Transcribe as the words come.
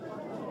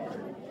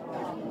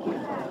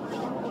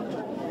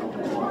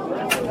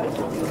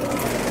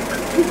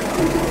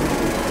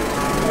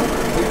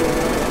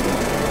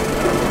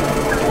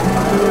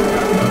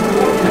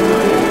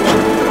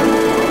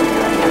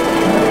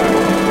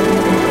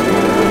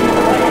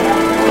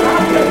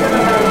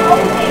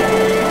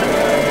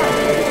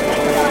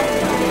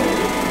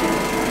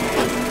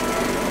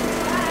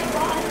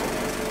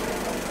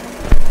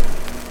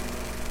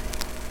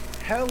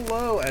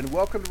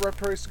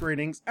Repertory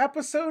Screenings,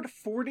 episode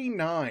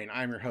 49.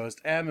 I'm your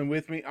host, Em, and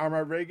with me are my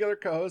regular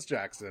co-host,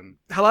 Jackson.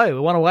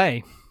 Hello, one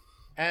away.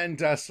 And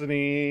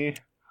Destiny.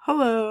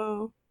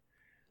 Hello.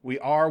 We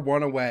are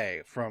one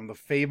away from the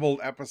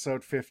fabled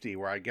episode 50,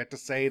 where I get to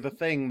say the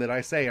thing that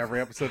I say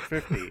every episode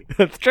 50.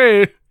 That's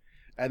true.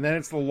 And then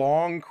it's the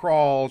long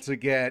crawl to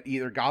get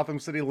either Gotham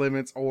City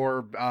Limits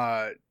or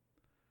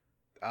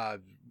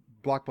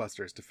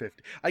Blockbusters to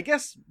 50. I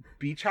guess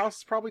Beach House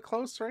is probably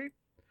close, right?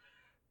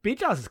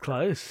 Beach House is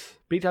close.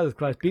 Beach House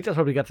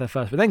probably gets there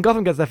first, but then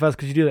Gotham gets there first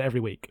because you do that every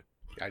week.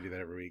 I do that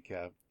every week,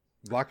 yeah.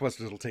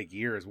 Blockbusters will take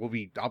years.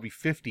 I'll be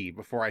 50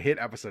 before I hit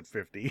episode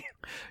 50.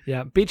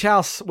 Yeah, Beach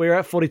House, we're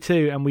at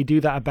 42, and we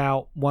do that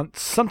about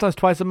once, sometimes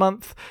twice a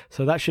month,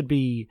 so that should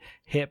be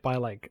hit by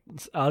like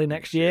early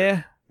next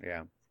year.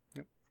 Yeah.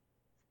 Yep.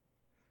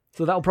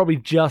 So that'll probably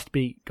just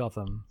beat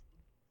Gotham.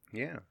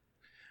 Yeah.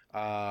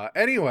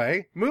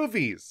 Anyway,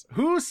 movies.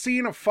 Who's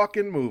seen a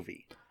fucking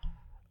movie?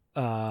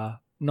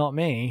 Not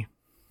me.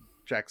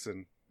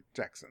 Jackson.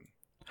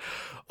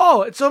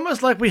 Oh, it's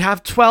almost like we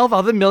have 12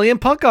 other million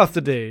podcasts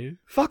to do.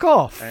 Fuck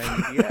off. And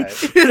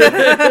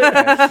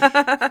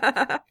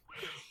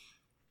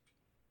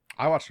I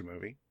watched a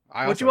movie.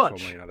 I What'd also you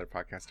watch? told another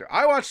podcaster.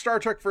 I watched Star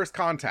Trek First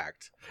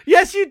Contact,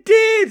 Yes, you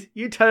did.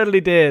 You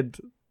totally did.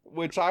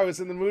 which I was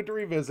in the mood to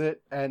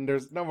revisit, and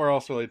there's nowhere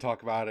else really to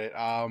talk about it.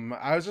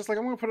 I was just like,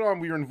 I'm going to put it on.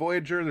 We were in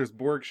Voyager. There's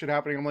Borg shit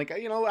happening. I'm like,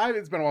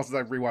 it's been a while since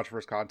I've rewatched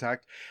First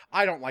Contact.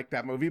 I don't like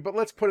that movie, but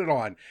let's put it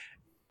on.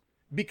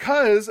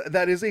 Because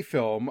that is a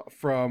film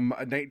from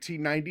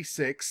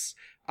 1996,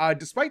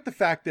 despite the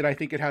fact that I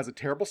think it has a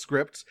terrible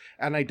script,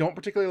 and I don't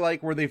particularly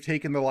like where they've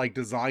taken the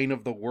design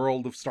of the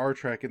world of Star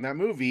Trek in that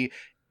movie.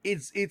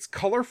 It's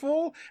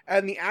colorful,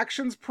 and the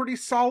action's pretty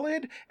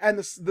solid, and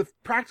the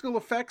practical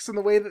effects and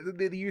the way that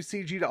they use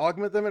CG to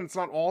augment them, and it's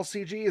not all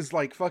CG, is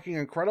fucking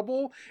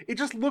incredible. It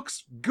just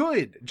looks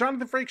good.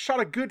 Jonathan Frakes shot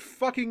a good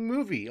fucking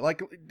movie,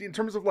 in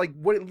terms of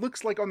what it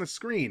looks like on the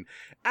screen.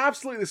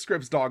 Absolutely, the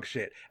script's dog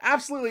shit.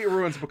 Absolutely, it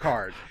ruins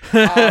Picard.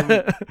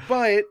 But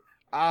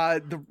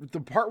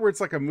the part where it's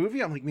like a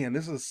movie, I'm like, man,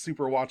 this is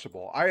super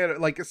watchable. I had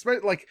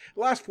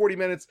last 40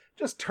 minutes,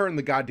 just turn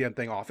the goddamn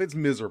thing off. It's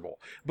miserable,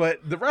 but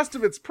the rest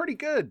of it's pretty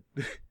good.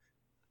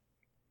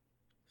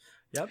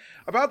 Yep.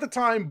 About the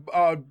time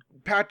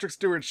Patrick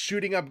Stewart's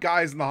shooting up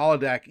guys in the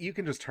holodeck, you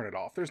can just turn it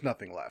off. There's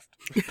nothing left.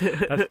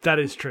 That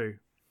is true.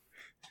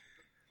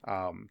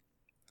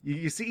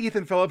 You see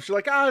Ethan Phillips, you're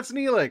like, it's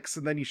Neelix,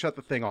 and then you shut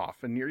the thing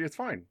off, and it's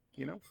fine.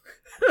 Is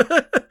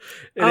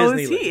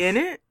he in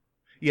it?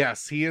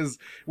 Yes, he is.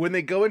 When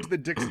they go into the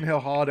Dixon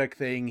Hill holodeck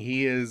thing,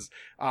 he is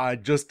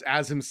just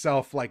as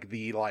himself,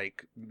 the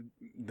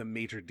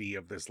maitre d'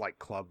 of this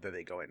club that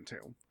they go into.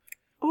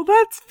 Oh,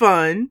 that's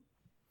fun.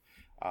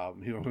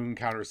 Who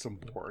encounters some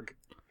Borg.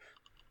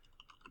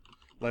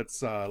 Let's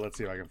see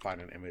if I can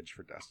find an image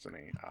for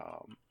Destiny.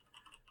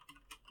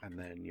 And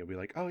then you'll be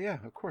like, oh yeah,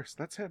 of course,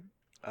 that's him.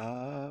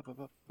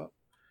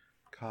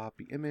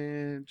 Copy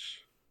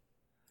image.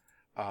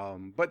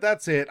 But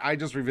that's it. I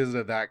just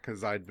revisited that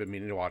because I'd been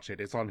meaning to watch it.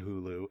 It's on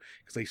Hulu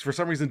because they, for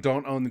some reason,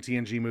 don't own the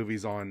TNG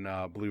movies on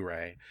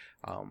Blu-ray.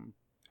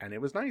 And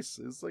it was nice.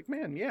 It's like,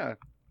 man, yeah,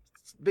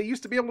 they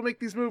used to be able to make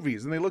these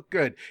movies and they look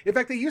good. In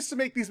fact, they used to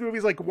make these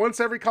movies once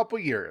every couple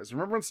years.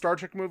 Remember when Star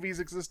Trek movies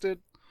existed?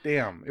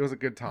 Damn, it was a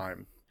good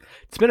time.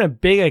 It's been a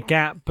bigger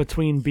gap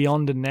between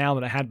Beyond and Now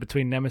than it had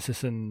between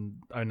Nemesis and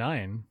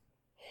 09.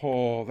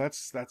 Oh,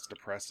 that's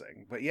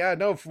depressing. But yeah,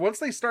 no, once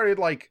they started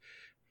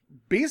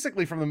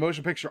basically from the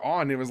motion picture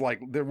on, it was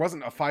there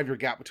wasn't a 5-year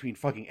gap between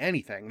fucking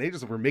anything. They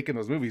just were making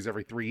those movies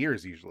every 3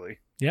 years usually.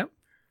 Yep.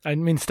 I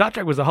mean, Star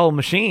Trek was a whole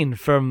machine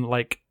from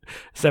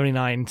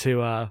 79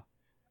 to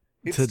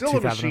it's to still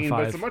 2005. a machine,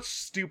 but it's a much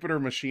stupider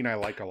machine I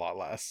like a lot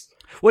less.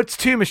 Well, it's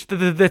two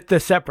they're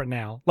separate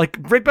now.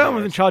 Rick Berman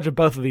was in charge of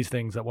both of these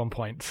things at one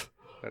point.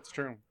 That's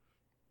true.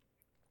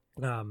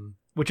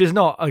 Which is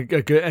not a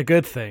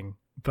good thing,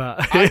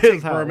 but I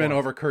take Berman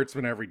over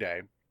Kurtzman every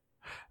day.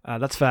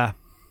 That's fair.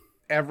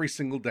 Every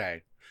single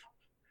day.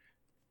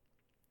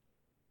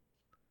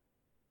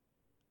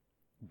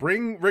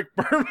 Bring Rick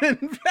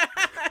Berman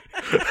back.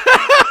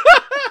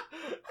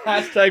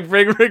 Hashtag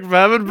bring Rick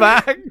Berman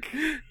back.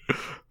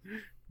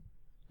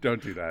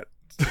 Don't do that.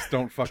 Just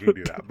don't fucking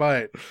do that.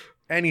 But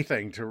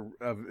anything to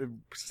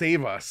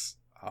save us.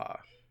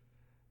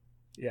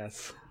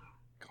 Yes.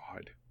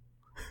 God.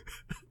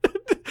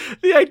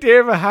 The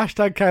idea of a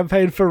hashtag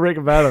campaign for Rick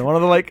Berman, one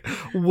of the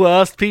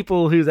worst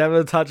people who's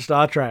ever touched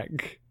Star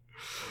Trek.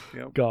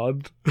 Yep.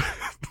 God.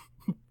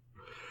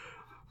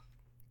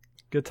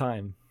 Good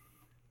time.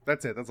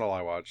 That's it. That's all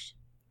I watched.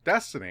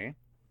 Destiny.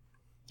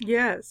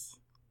 Yes.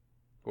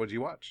 What'd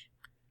you watch?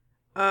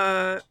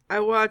 I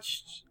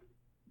watched.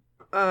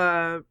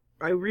 I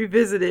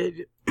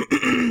revisited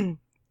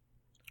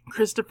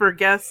Christopher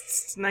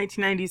Guest's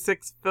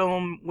 1996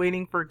 film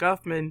Waiting for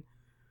Guffman,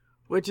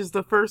 which is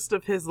the first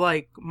of his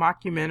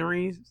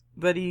mockumentaries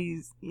that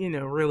he's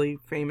really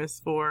famous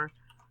for,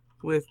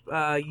 with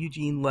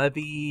Eugene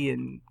Levy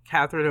and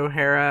Catherine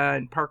O'Hara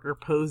and Parker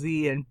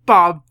Posey and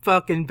Bob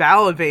fucking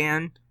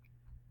Balaban.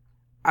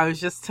 I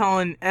was just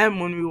telling M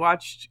when we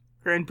watched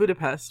Grand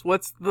Budapest,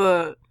 what's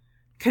the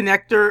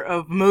connector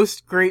of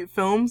most great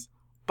films?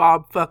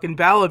 Bob fucking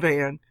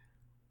Balaban.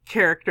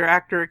 Character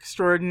actor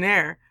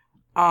extraordinaire.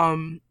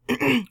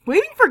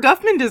 Waiting for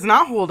Guffman does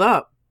not hold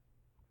up.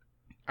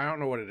 I don't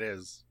know what it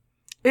is.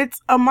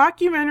 It's a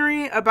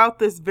mockumentary about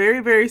this very,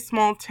 very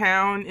small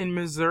town in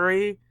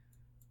Missouri.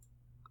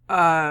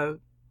 I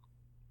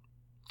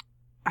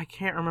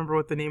can't remember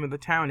what the name of the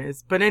town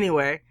is, but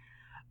anyway.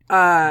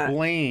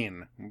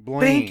 Blaine.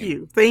 Thank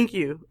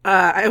you.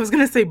 I was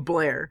gonna say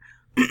Blair.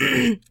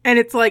 And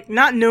it's like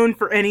not known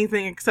for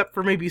anything except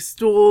for maybe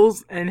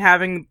stools and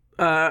having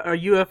a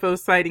UFO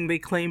sighting they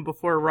claimed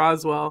before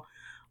Roswell.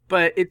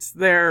 But it's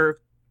their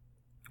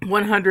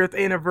 100th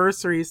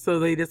anniversary, so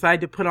they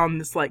decide to put on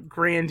this like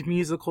grand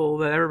musical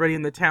that everybody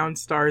in the town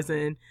stars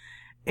in.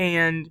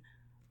 And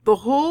the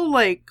whole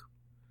like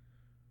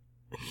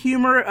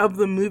humor of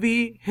the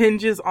movie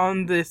hinges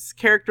on this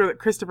character that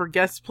Christopher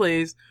Guest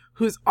plays,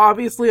 who's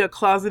obviously a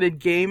closeted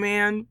gay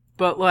man,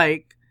 but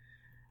like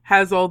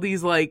has all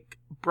these like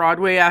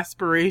Broadway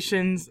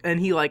aspirations, and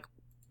he like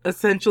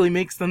essentially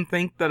makes them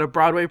think that a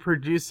Broadway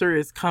producer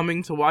is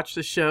coming to watch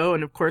the show,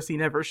 and of course he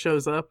never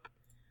shows up.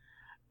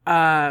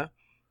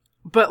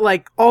 But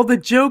like all the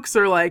jokes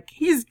are like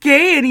he's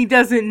gay and he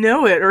doesn't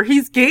know it, or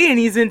he's gay and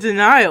he's in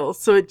denial,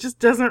 so it just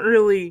doesn't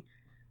really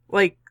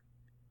like,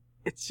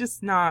 it's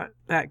just not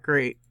that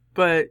great.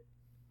 But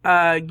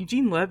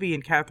Eugene Levy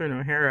and Catherine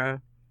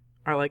O'Hara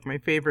are like my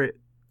favorite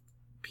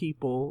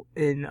people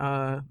in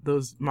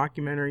those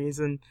mockumentaries.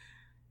 And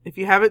if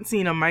you haven't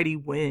seen A Mighty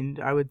Wind,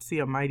 I would see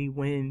A Mighty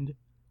Wind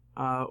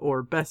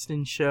or Best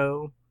in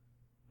Show,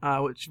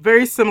 which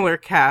very similar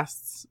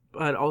casts,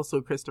 but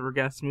also Christopher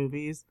Guest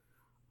movies.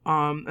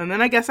 And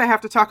then I guess I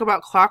have to talk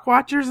about Clock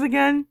Watchers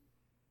again.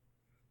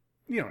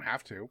 You don't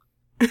have to.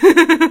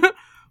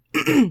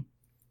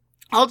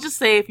 I'll just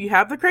say, if you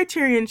have the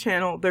Criterion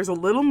Channel, there's a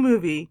little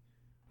movie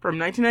from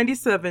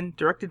 1997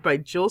 directed by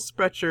Jill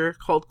Sprecher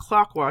called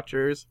Clock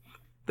Watchers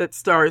that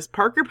stars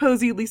Parker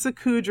Posey, Lisa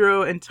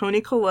Kudrow, and Toni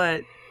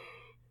Collette,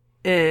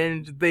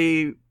 and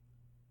they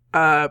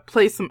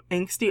play some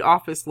angsty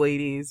office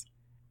ladies,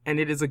 and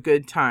it is a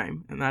good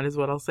time, and that is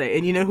what I'll say.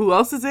 And you know who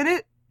else is in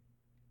it?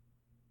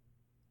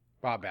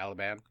 Bob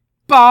Balaban.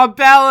 Bob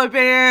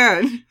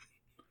Balaban!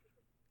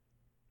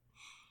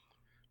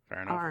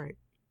 Fair enough. All right.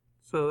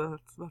 So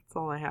that's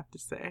all I have to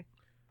say.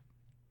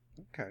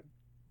 Okay.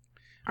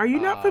 Are you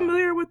not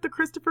familiar with the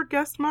Christopher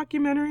Guest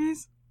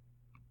mockumentaries?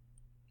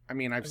 I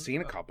mean, I've seen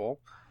a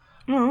couple.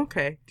 Oh,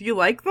 okay. Do you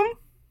like them?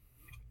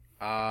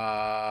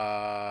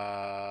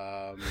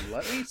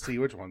 Let me see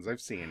which ones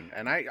I've seen.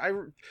 And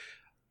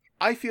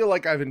I feel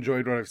like I've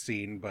enjoyed what I've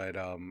seen, but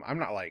I'm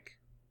not like,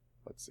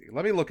 let's see.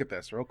 Let me look at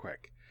this real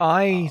quick.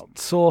 I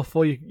saw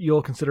For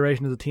Your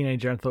Consideration as a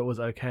teenager and thought it was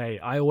okay.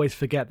 I always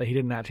forget that he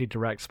didn't actually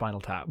direct Spinal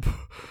Tap.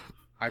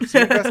 I've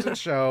seen Best in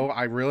Show.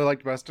 I really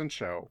liked Best in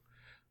Show.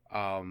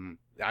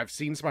 I've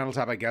seen Spinal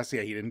Tap, I guess.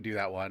 Yeah, he didn't do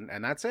that one.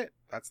 And that's it.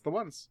 That's the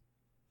ones.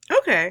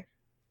 Okay.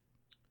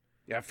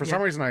 Yeah, for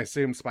some reason I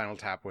assumed Spinal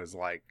Tap was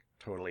like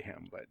totally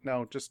him. But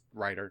no, just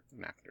writer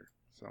and actor.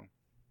 So.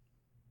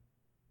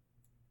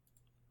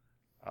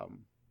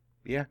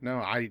 Yeah, no,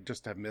 I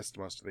just have missed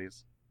most of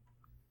these.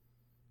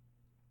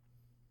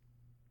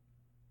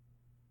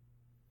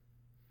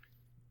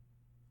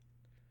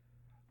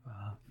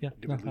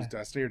 Did we lose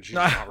Dusty or did you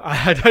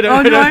I don't know.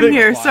 Oh, no, I'm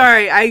here.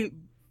 Sorry. I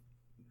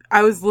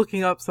was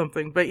looking up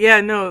something. But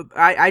yeah, no,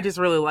 I just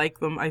really like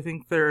them. I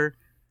think they're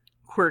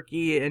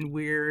quirky and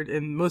weird,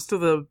 and most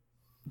of the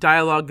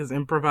dialogue is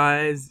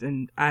improvised,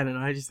 and I don't know,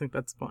 I just think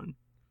that's fun.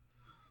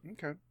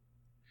 Okay.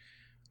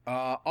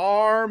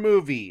 Our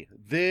movie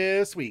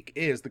this week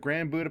is The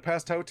Grand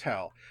Budapest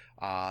Hotel,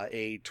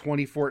 a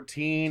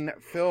 2014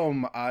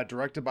 film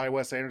directed by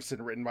Wes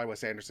Anderson, written by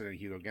Wes Anderson and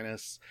Hugo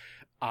Guinness.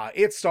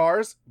 It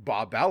stars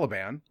Bob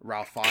Balaban,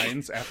 Ralph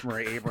Fiennes, F.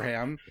 Murray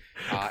Abraham,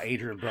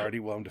 Adrian Brody,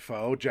 Willem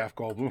Dafoe, Jeff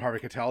Goldblum, Harvey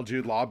Keitel,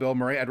 Jude Law, Bill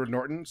Murray, Edward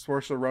Norton,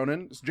 Saoirse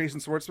Ronan, Jason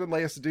Schwartzman,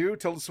 Léa Seydoux,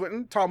 Tilda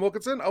Swinton, Tom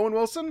Wilkinson, Owen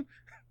Wilson,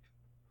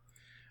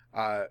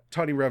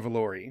 Tony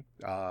Revolori,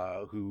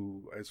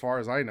 who, as far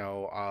as I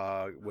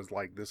know, was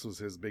like, this was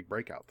his big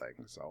breakout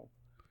thing. So,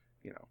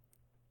 you know.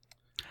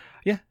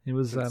 Yeah, it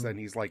was. Then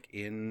he's like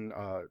he's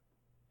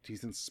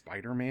in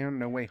Spider-Man: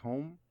 No Way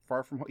Home.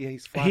 Far From Home. Yeah,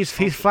 he's Flash.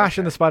 He's Flash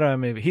in the Spider-Man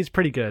movie. He's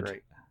pretty good.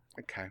 Great.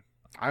 Okay.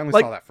 I only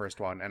saw that first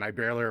one, and I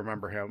barely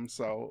remember him.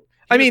 So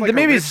I mean, like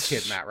the movie's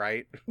kid in that,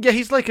 right? Yeah,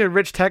 he's like a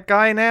rich tech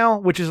guy now,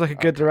 which is like a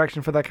good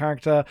direction for that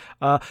character.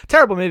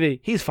 Terrible movie.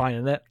 He's fine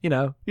in it. You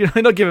know,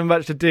 not given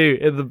much to do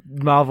in the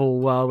Marvel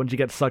world when you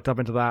get sucked up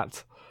into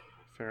that.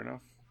 Fair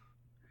enough.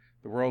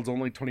 The world's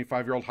only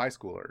 25-year-old high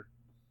schooler.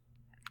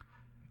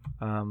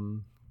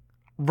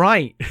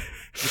 Right.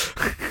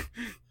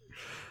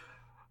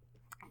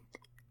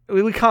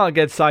 We can't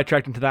get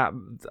sidetracked into that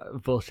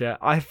bullshit.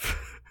 I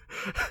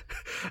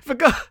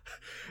forgot.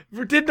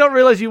 Did not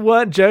realize you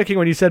weren't joking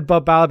when you said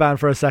Bob Balaban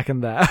for a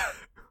second there.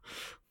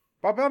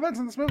 Bob Balaban's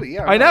in this movie,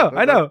 yeah. I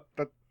know.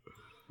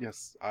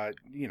 Yes,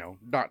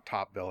 not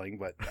top billing,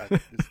 but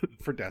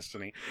for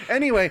Destiny.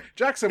 Anyway,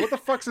 Jackson, what the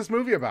fuck's this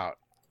movie about?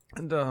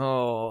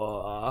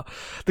 The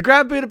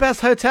Grand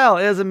Budapest Hotel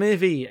is a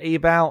movie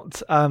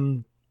about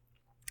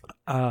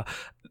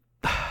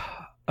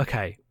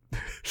okay.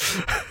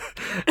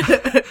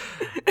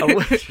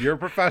 You're a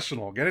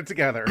professional. Get it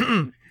together.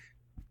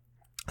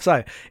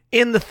 So,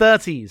 in the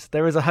 30s,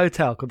 there is a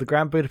hotel called the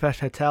Grand Budapest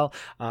Hotel.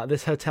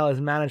 This hotel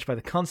is managed by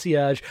the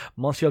concierge,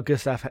 Monsieur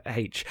Gustave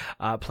H.,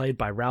 played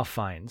by Ralph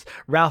Fiennes.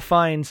 Ralph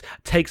Fiennes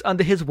takes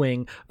under his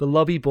wing the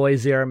lobby boy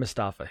Zira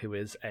Mustafa, who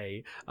is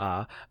a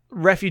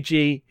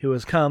refugee who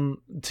has come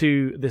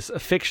to this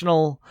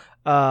fictional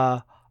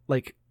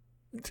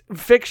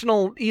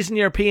Eastern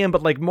European,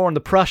 but more on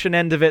the Prussian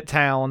end of it,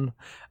 town,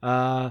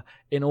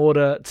 in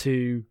order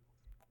to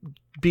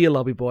be a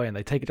lobby boy, and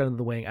they take it under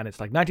the wing, and it's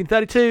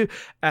 1932,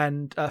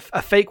 and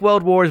a fake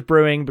world war is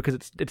brewing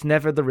because it's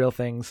never the real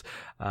things.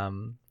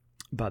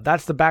 But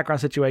that's the background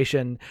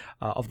situation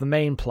of the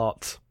main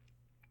plot.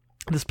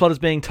 This plot is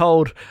being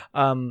told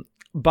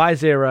by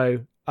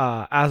Zero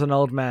as an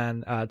old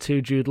man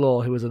to Jude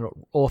Law, who is an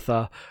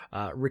author,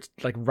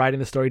 writing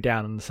the story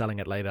down and selling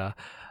it later.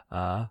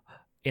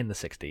 In the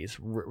 60s,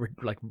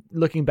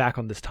 looking back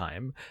on this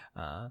time,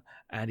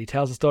 and he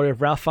tells the story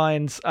of Ralph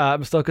Fiennes,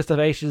 Mr. Gustav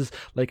H's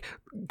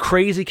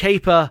crazy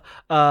caper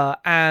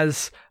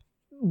as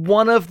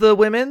one of the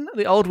women,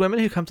 the old women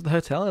who come to the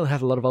hotel. He'll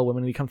have a lot of old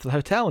women who come to the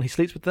hotel, and he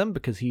sleeps with them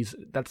because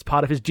that's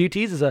part of his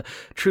duties as a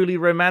truly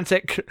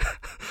romantic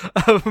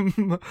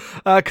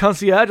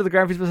concierge of the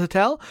Grand Budapest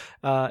Hotel.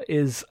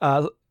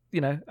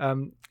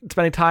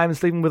 Spending time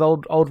sleeping with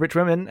old rich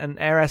women and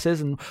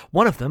heiresses, and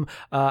one of them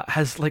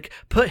has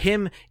put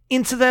him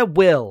into their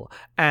will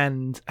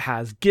and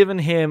has given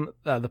him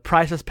the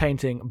priceless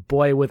painting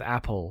Boy with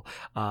Apple.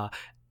 Her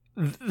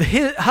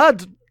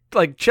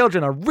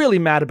children are really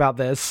mad about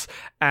this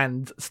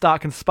and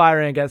start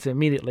conspiring against him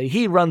immediately.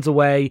 He runs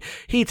away.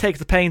 He takes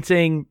the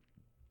painting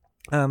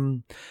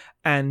and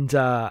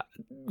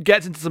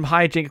gets into some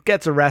hijinks,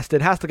 gets arrested,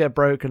 has to get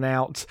broken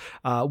out.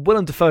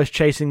 Willem Dafoe is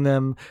chasing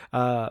them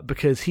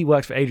because he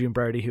works for Adrian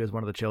Brody, who is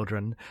one of the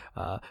children,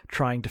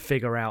 trying to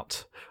figure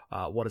out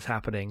what is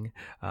happening.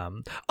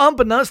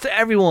 Unbeknownst to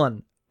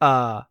everyone,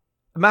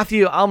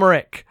 Matthew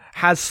Almeric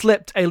has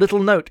slipped a little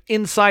note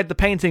inside the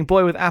painting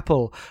Boy with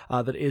Apple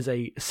that is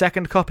a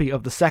second copy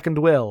of the second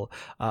will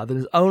that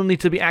is only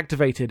to be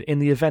activated in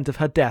the event of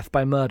her death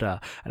by murder.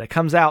 And it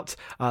comes out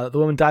that the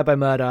woman died by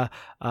murder,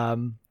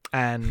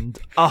 and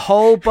a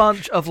whole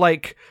bunch of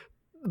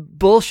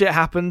bullshit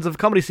happens of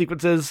comedy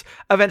sequences.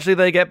 Eventually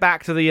they get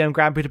back to the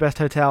Grand Budapest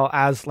Hotel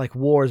as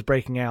war is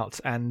breaking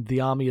out and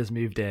the army has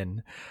moved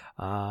in.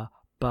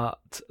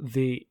 But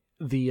the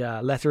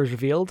letter is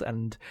revealed,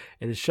 and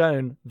it is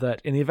shown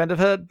that in the event of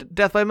her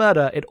death by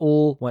murder, it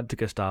all went to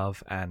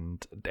Gustav,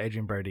 and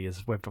Adrian Brody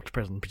is whipped off to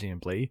prison,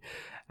 presumably.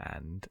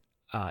 And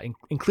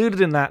included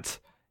in that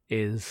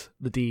is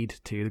the deed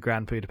to the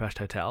Grand Budapest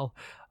Hotel.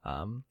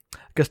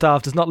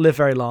 Gustav does not live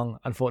very long,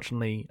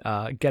 unfortunately,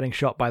 getting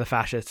shot by the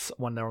fascists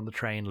when they're on the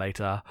train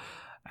later,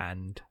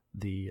 and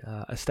the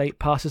estate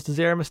passes to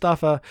Zira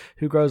Mustafa,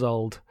 who grows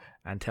old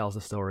and tells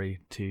the story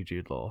to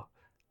Jude Law,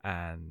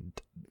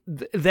 and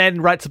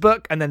then writes a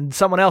book, and then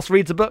someone else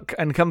reads a book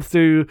and comes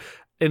through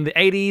in the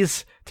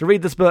 80s to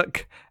read this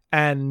book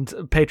and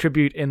pay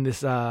tribute in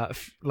this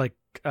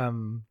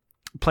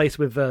place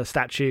with a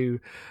statue,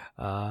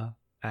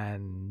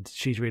 and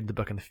she's reading the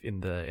book in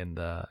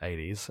the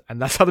 80s,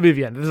 and that's how the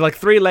movie ends. There's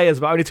 3 layers,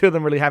 but only 2 of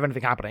them really have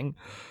anything happening.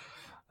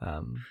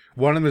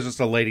 One of them is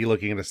just a lady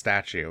looking at a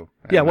statue.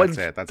 Yeah, that's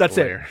it. That's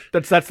the layer.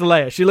 That's the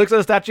layer. She looks at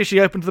the statue, she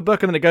opens the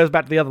book, and then it goes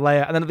back to the other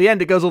layer, and then at the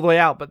end it goes all the way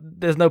out, but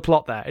there's no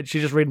plot there.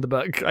 She's just reading the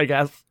book, I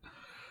guess.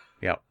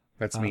 Yep.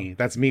 That's me.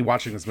 That's me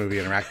watching this movie,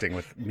 interacting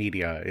with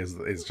media. Is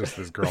just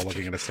this girl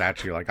looking at a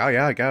statue, oh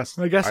yeah, I guess.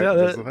 Yeah.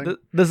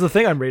 This is the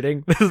thing I'm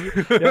reading. That's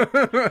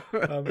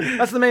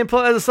the main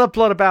plot. There's a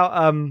subplot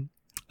about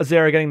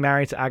Zira getting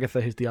married to Agatha,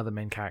 who's the other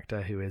main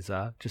character, who is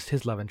just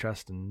his love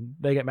interest, and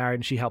they get married,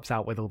 and she helps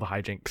out with all the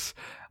hijinks,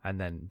 and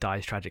then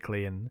dies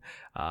tragically. And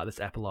this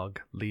epilogue,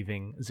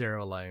 leaving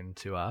Zira alone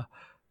to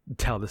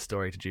tell this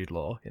story to Jude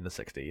Law in the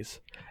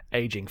 60s,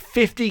 aging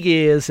 50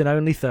 years in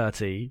only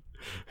 30.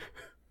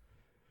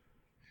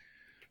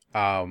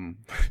 Yeah,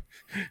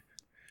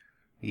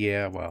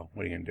 well,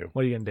 what are you gonna do?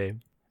 What are you gonna do?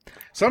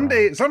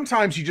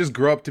 Sometimes you just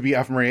grow up to be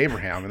F. Murray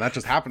Abraham, and that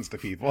just happens to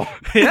people.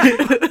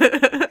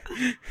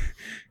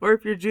 Or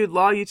if you're Jude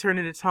Law, you turn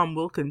into Tom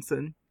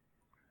Wilkinson.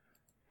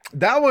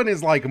 That one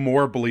is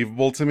more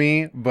believable to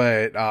me,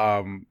 but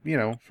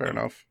fair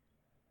enough.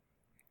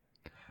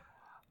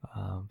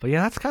 But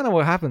yeah, that's kind of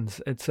what happens.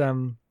 It's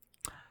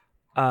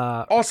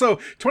also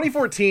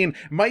 2014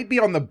 might be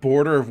on the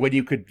border of when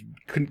you could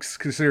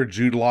consider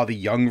Jude Law the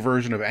young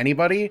version of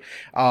anybody,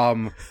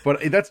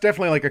 but that's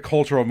definitely a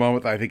cultural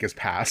moment that I think is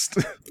past.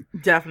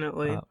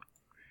 Definitely.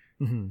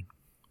 Mm-hmm.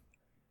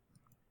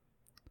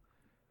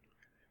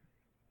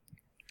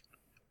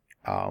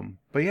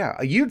 But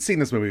yeah, you'd seen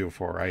this movie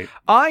before, right?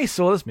 I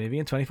saw this movie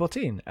in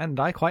 2014, and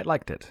I quite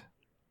liked it.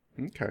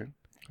 Okay.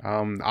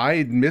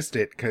 I missed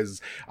it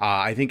because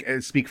I think I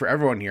speak for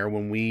everyone here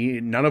when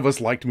none of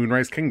us liked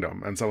Moonrise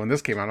Kingdom. And so when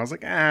this came out, I was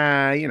like,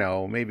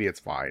 maybe it's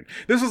fine.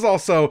 This was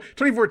also,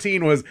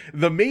 2014 was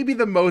maybe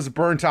the most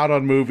burnt out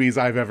on movies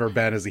I've ever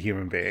been as a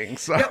human being.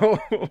 So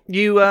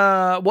You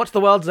watched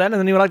The World's End and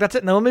then you were like, that's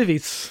it, no more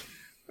movies.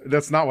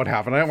 That's not what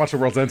happened. I didn't watch The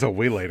World's End until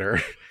way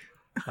later.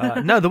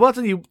 No, The World's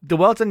End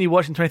you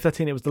watched in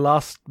 2013, it was the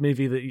last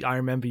movie that I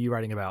remember you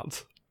writing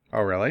about.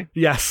 Oh, really?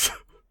 Yes.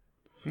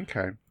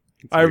 Okay.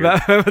 I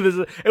remember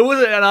this. It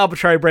wasn't an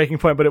arbitrary breaking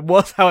point, but it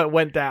was how it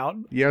went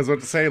down. Yeah, I was about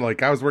to say,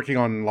 I was working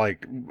on,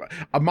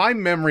 my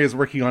memory is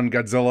working on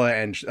Godzilla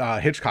and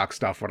Hitchcock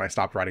stuff when I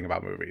stopped writing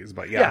about movies,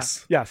 but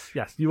yes. Yeah,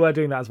 yes, you were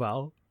doing that as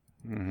well.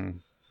 Mm-hmm.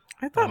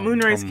 I thought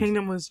Moonrise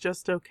Kingdom was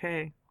just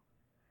okay.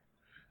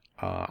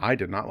 I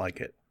did not like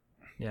it.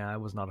 Yeah, I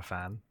was not a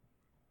fan.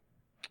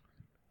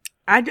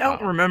 I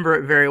don't remember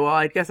it very well.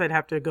 I guess I'd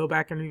have to go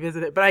back and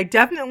revisit it, but it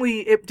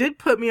did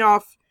put me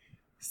off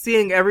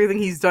seeing everything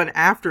he's done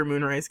after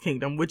Moonrise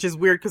Kingdom, which is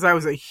weird because I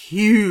was a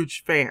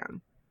huge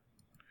fan.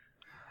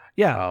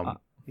 Yeah.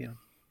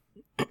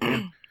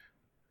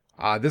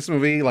 This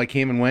movie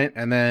came and went,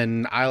 and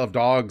then Isle of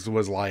Dogs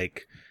was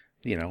it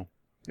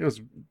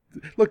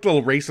looked a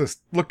little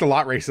racist, looked a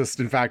lot racist.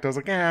 In fact, I was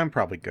like, I'm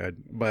probably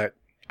good, but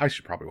I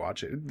should probably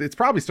watch it. It's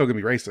probably still gonna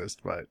be racist,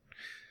 but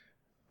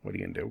what are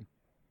you gonna do?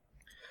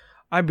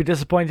 I'd be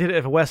disappointed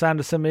if a Wes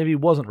Anderson movie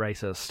wasn't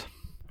racist.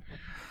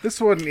 This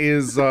one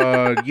is,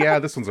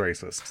 this one's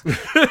racist.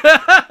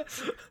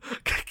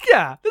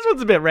 Yeah, this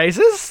one's a bit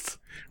racist.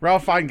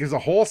 Ralph Fiennes gives a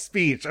whole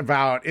speech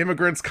about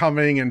immigrants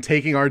coming and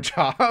taking our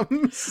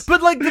jobs.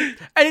 But and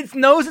it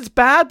knows it's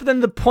bad, but then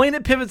the point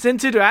it pivots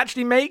into to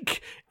actually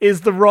make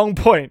is the wrong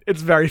point.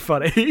 It's very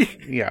funny.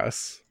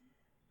 Yes.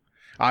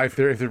 If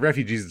they're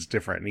refugees, it's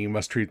different, and you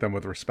must treat them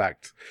with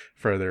respect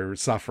for their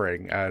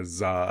suffering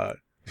as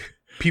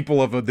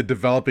people of the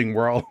developing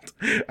world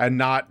and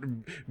not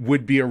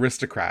would-be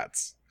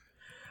aristocrats.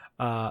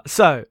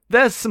 So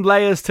there's some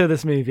layers to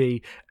this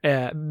movie,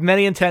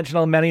 many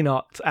intentional, many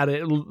not, and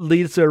it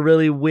leads to a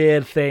really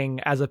weird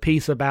thing as a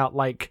piece about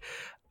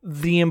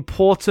the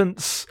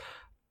importance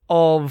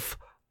of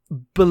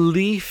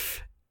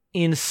belief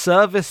in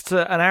service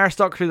to an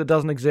aristocracy that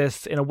doesn't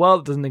exist in a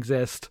world that doesn't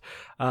exist.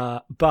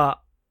 But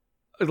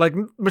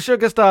Monsieur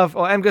Gustave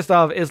or M.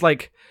 Gustave is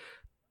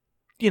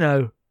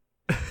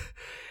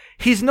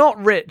he's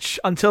not rich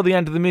until the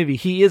end of the movie.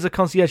 He is a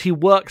concierge. He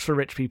works for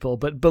rich people,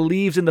 but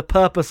believes in the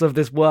purpose of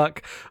this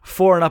work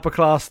for an upper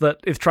class that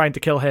is trying to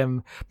kill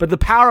him. But the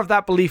power of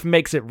that belief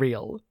makes it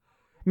real.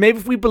 Maybe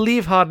if we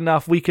believe hard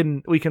enough, we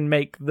can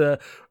make the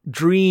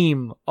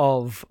dream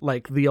of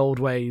the old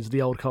ways,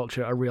 the old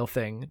culture, a real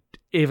thing,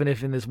 even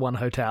if in this one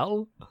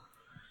hotel.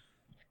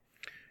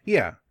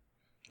 Yeah.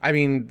 I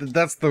mean,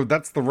 that's the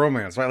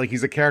romance, right?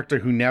 He's a character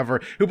who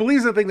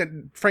believes in a thing that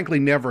frankly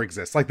never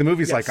exists. The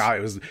movie's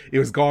Yes. it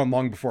was gone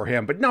long before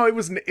him, but no, it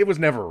was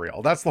never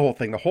real. That's the whole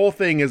thing. The whole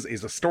thing is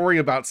a story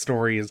about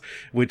stories,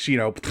 which,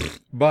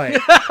 but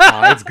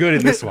it's good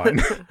in this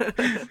one.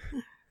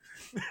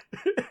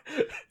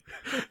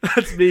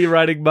 That's me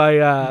writing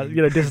my,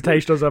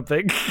 dissertation or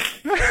something.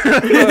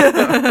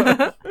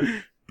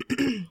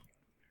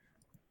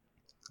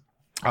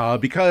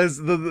 Because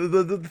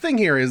the thing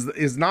here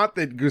is not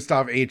that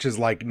Gustav H is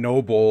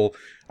noble,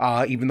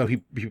 even though he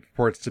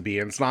purports to be,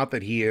 and it's not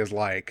that he is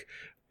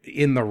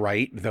in the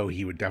right, though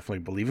he would definitely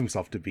believe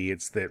himself to be.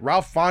 It's that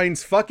Ralph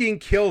Fiennes fucking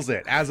kills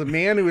it as a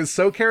man who is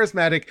so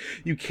charismatic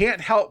you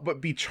can't help but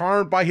be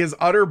charmed by his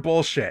utter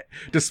bullshit,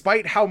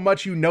 despite how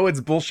much it's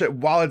bullshit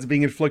while it's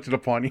being inflicted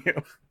upon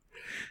you.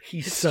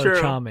 He's so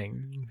true.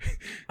 Charming.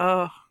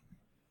 Oh,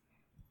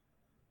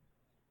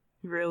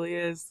 he really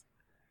is.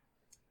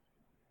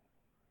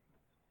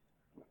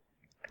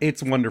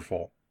 It's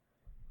wonderful.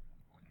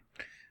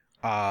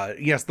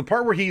 Yes, the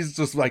part where he's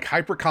just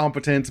hyper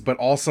competent, but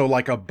also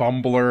a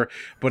bumbler,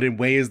 but in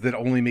ways that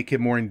only make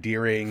him more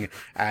endearing,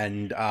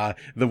 and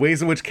the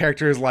ways in which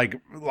characters he's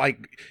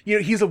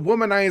a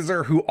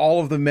womanizer who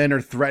all of the men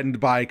are threatened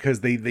by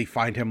because they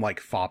find him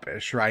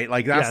foppish, right?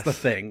 That's yes. the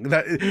thing.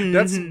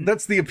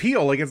 That's the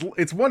appeal.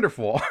 It's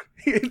wonderful.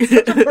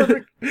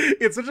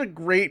 It's such a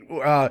great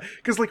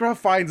because Ralph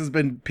Fiennes has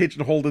been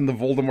pigeonholed in the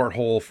Voldemort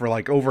hole for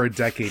over a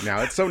decade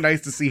now. It's so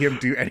nice to see him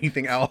do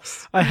anything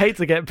else. I hate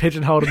to get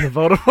pigeonholed in the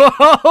Voldemort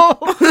hole.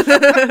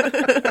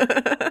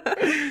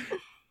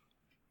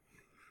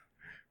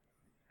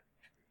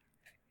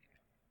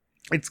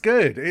 It's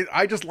good.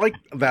 I just like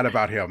that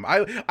about him.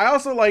 I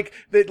also like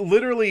that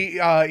literally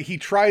he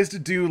tries to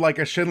do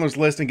a Schindler's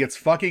List and gets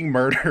fucking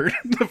murdered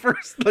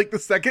the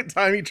second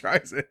time he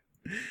tries it.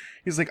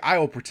 He's I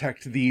will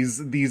protect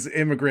these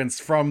immigrants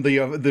from the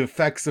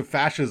effects of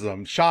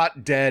fascism.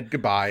 Shot, dead,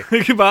 goodbye.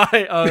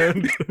 Goodbye,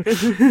 owned.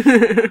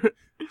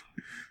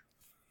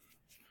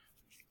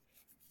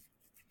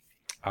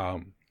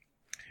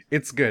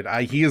 It's good.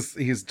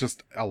 He's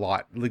just a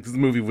lot. Like, this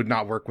movie would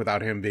not work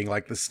without him being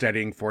like the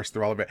steadying force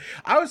through all of it.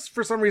 I was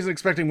for some reason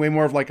expecting way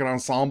more of like an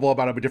ensemble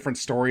about different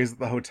stories at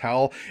the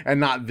hotel, and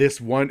not this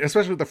one,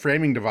 especially with the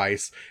framing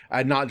device,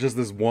 and not just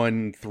this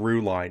one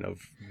through line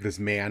of this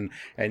man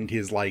and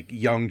his like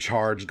young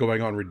charge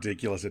going on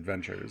ridiculous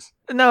adventures.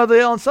 No,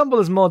 the ensemble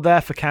is more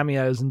there for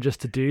cameos and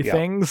just to do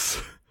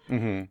things.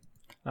 Mm-hmm.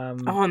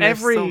 And there's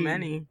so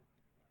many.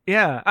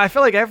 Yeah, I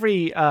feel like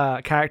every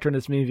character in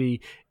this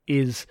movie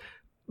is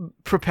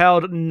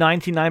propelled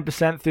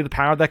 99% through the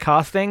power of their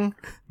casting.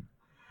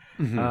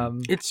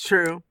 Mm-hmm. It's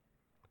true.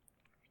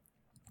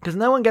 Because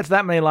no one gets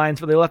that many lines,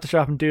 but they all have to show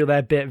up and do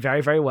their bit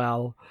very, very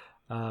well.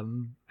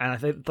 And I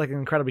think it's like an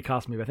incredibly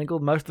cast movie. I think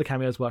most of the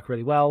cameos work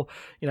really well.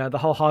 You know, the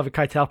whole Harvey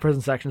Keitel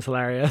prison section is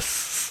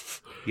hilarious.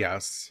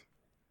 Yes.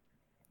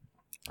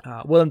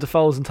 Willem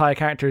Dafoe's entire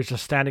character is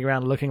just standing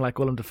around looking like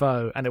Willem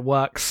Dafoe, and it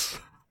works.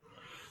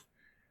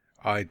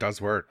 It does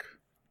work.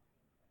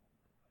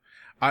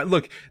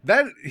 Look,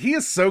 that he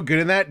is so good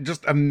in that.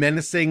 Just a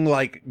menacing,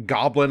 like,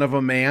 goblin of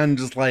a man.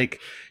 Just like,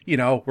 you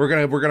know, we're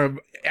gonna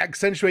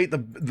accentuate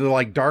the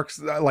like dark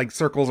like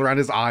circles around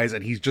his eyes,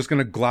 and he's just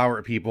gonna glower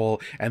at people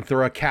and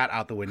throw a cat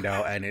out the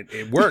window, and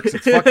it works.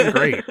 It's fucking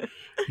great.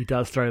 He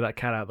does throw that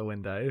cat out the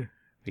window.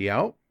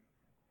 Yep.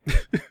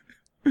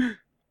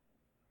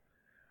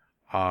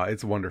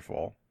 It's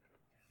wonderful.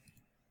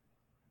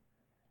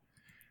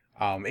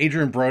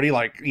 Adrian Brody,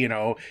 like, you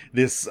know,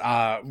 this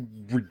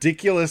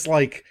ridiculous,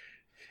 like,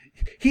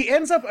 he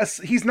ends up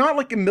he's not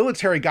like a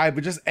military guy,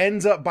 but just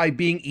ends up by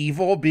being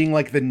evil, being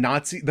like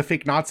the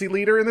fake Nazi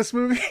leader in this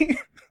movie.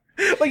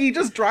 Like, he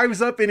just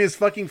drives up in his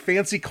fucking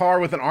fancy car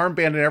with an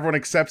armband, and everyone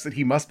accepts that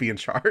he must be in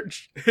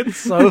charge. It's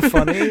so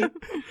funny.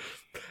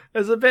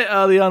 There's a bit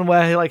early on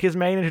where like his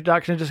main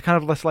introduction is just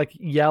kind of just like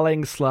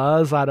yelling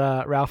slurs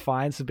at Ralph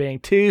Fiennes for being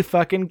too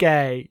fucking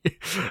gay.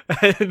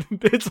 And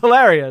it's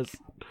hilarious.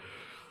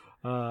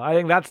 I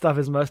think that stuff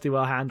is mostly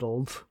well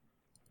handled.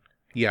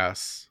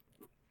 Yes.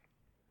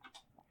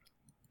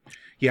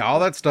 Yeah, all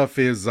that stuff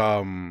is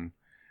a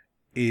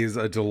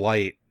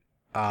delight.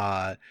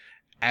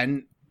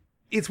 And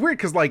it's weird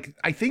because like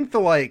I think the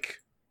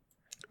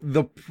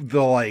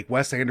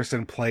Wes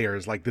Anderson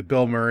players, like the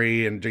Bill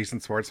Murray and Jason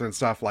Schwartzman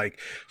stuff, like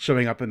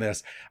showing up in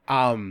this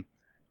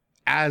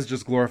as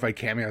just glorified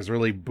cameos,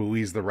 really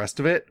buoys the rest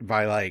of it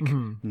by like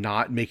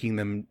not making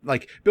them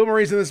like Bill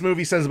Murray's in this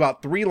movie, says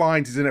about 3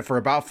 lines, he's in it for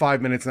about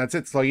 5 minutes, and that's it.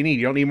 That's all you need.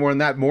 You don't need more than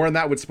that. More than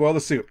that would spoil the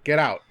soup. Get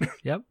out.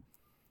 Yep.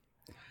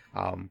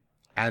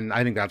 And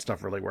I think that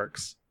stuff really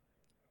works.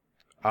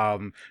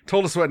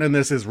 Tilda Swinton in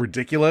this is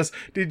ridiculous.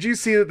 Did you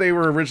see that they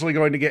were originally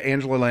going to get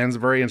Angela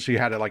Lansbury and she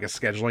had like a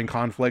scheduling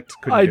conflict?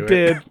 I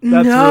did.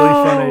 That's really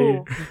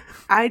funny.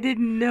 I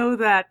didn't know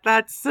that.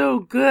 That's so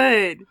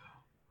good.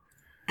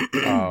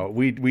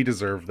 We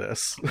deserve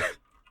this.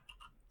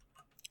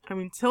 I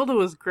mean, Tilda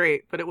was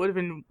great, but it would have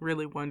been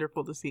really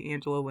wonderful to see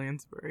Angela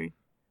Lansbury.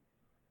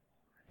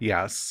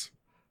 Yes.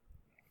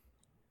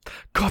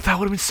 God, that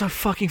would have been so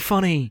fucking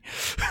funny.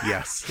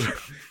 Yes.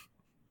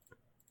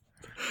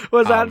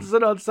 Was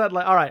Anderson on set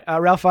like, all right,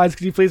 Ralph Fiennes,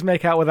 could you please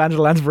make out with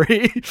Angela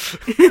Lansbury?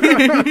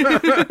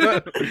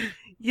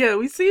 Yeah,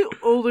 we see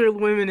older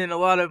women in a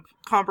lot of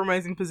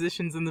compromising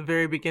positions in the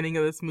very beginning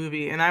of this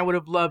movie, and I would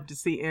have loved to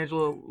see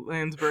Angela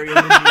Lansbury in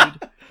the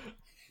nude.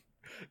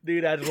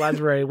 Dude, Angela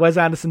Lansbury. Wes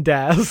Anderson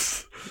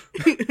dares.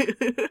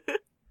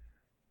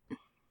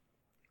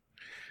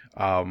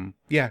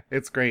 Yeah,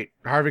 it's great.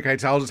 Harvey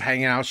Keitel just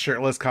hanging out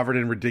shirtless, covered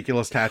in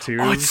ridiculous tattoos.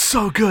 Oh, it's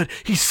so good.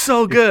 He's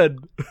so good.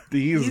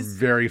 He's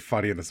very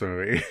funny in this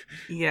movie.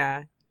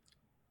 Yeah.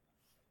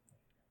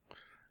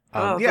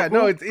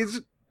 It's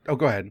oh,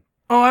 go ahead.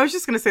 Oh, I was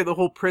just going to say the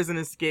whole prison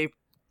escape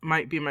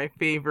might be my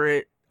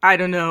favorite. I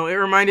don't know. It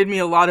reminded me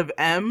a lot of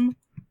M.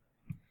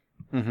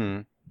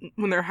 Mm-hmm.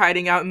 When they're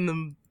hiding out in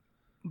the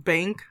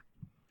bank.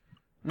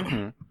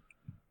 Mm-hmm.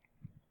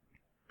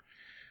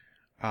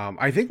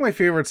 I think my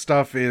favorite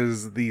stuff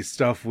is the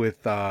stuff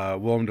with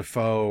Willem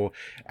Dafoe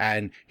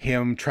and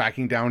him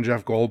tracking down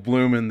Jeff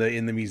Goldblum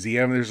in the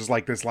museum. There's just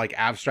like this like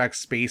abstract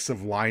space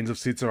of lines of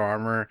suits of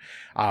armor.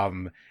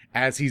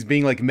 As he's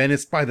being like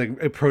menaced by the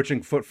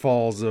approaching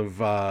footfalls of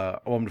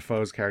Willem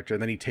Dafoe's character,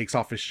 and then he takes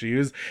off his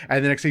shoes,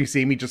 and the next thing you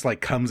see him, he just like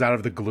comes out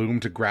of the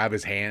gloom to grab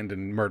his hand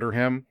and murder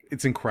him.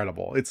 It's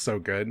incredible. It's so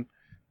good.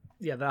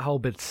 Yeah, that whole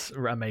bit's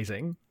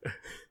amazing.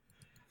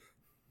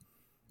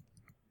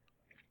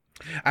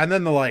 And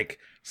then the like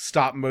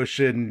stop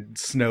motion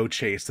snow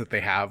chase that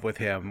they have with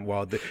him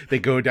while they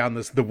go down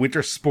the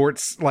winter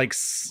sports like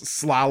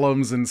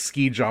slaloms and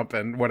ski jump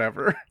and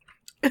whatever.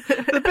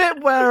 The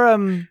bit where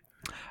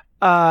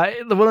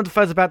the Willem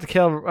Dafoe's about to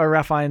kill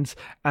Ralph Fiennes,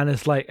 and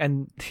it's like,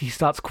 and he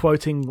starts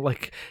quoting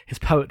like his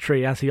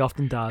poetry as he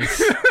often does.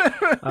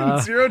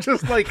 Zero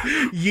just like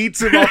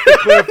yeets him off the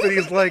cliff, and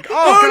he's like,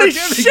 "Oh, holy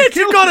shit,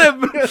 you got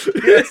him!" It's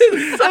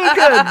so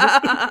good.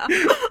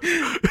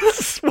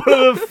 It's one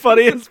of the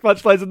funniest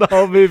punchlines in the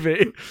whole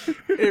movie.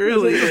 It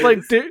really is. Like,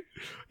 dude,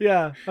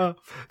 yeah. The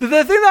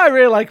thing that I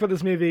really like about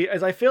this movie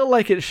is I feel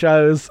like it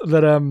shows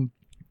that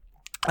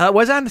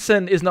Wes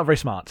Anderson is not very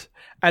smart.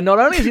 And not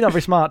only is he not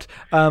very smart,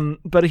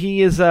 but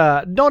he is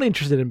not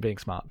interested in being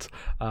smart,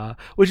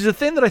 which is a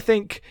thing that I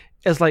think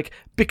is like,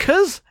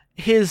 because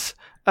his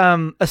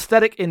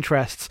aesthetic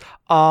interests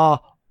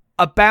are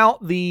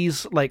about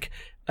these like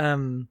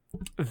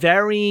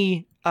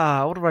very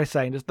what am I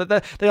saying? Just that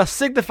they are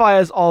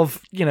signifiers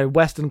of, you know,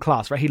 Western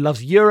class, right? He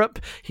loves Europe.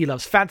 He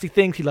loves fancy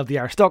things. He loves the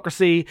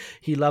aristocracy.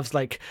 He loves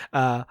like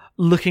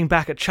looking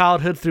back at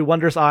childhood through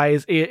wondrous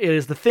eyes. It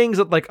is the things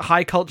that like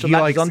high culture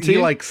latches onto. He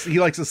likes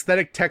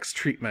aesthetic text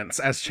treatments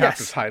as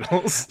chapter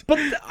titles. But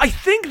I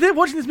think that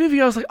watching this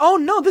movie, I was like, oh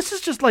no, this is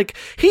just like,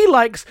 he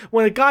likes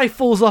when a guy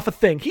falls off a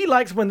thing. He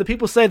likes when the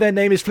people say their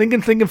name is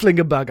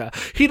Flingenburger.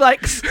 He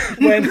likes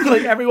when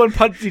like everyone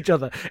punches each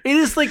other. It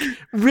is like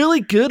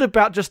really good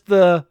about just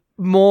the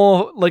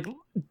more like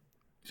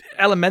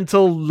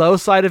elemental low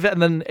side of it,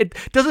 and then it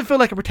doesn't feel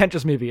like a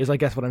pretentious movie, is I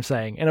guess what I'm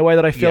saying, in a way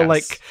that I feel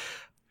like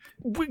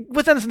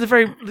Wes Anderson's a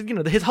very, you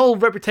know, his whole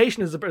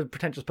reputation is a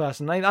pretentious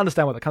person. I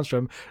understand where that comes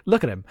from.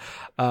 Look at him.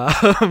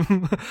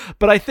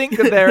 But I think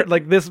that there,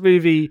 like, this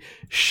movie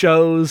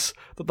shows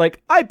that,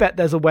 like, I bet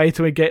there's a way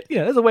to engage, you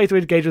know, there's a way to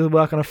engage with the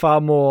work on a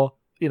far more,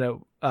 you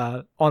know,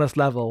 honest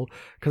level.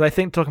 Because I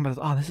think talking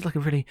about, this is like a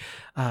really,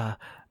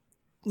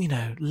 you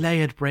know,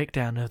 layered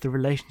breakdown of the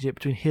relationship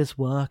between his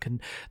work and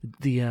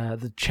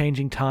the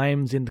changing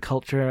times in the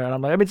culture. And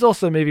I'm like, I mean, it's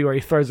also a movie where he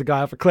throws a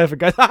guy off a cliff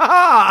and goes, ha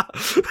ha!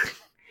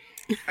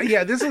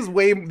 Yeah, this is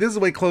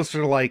way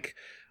closer to like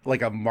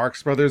a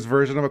Marx Brothers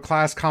version of a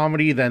class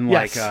comedy than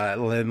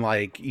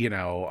like you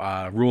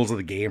know, Rules of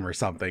the Game or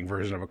something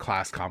version of a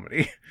class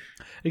comedy.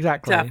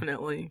 Exactly.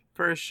 Definitely,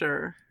 for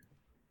sure.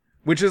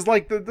 Which is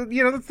like the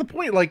you know, that's the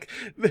point. Like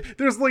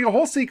there's like a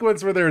whole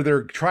sequence where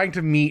they're trying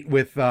to meet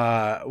with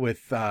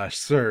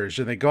Serge,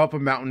 and they go up a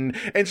mountain,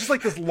 and it's just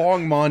like this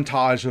long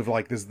montage of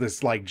like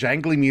this like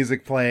jangly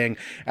music playing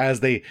as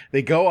they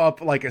go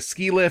up like a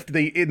ski lift.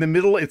 They, in the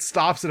middle, it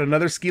stops and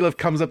another ski lift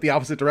comes up the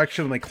opposite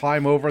direction, and they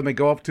climb over and they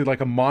go up to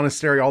like a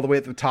monastery all the way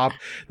at the top.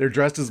 They're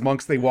dressed as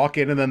monks. They walk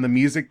in, and then the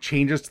music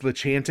changes to the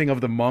chanting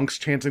of the monks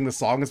chanting the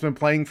song that's been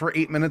playing for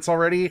 8 minutes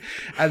already.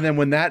 And then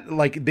when that,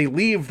 like, they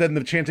leave, then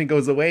the chanting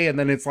goes away, and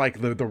then it's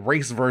like the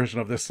race version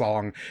of this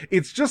song.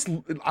 It's just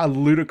a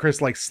ludicrous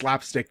like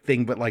slapstick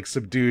thing, but like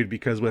subdued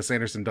because Wes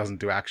Anderson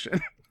doesn't do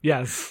action.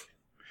 Yes.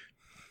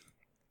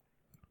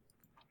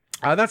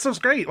 That stuff's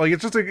great. Like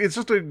it's just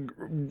a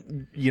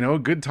you know,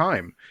 good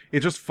time.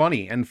 It's just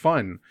funny and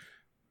fun.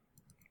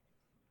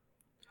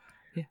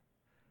 Yeah.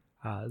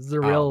 It's a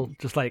real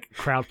just like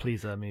crowd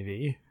pleaser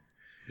movie.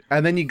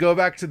 And then you go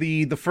back to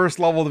the first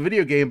level of the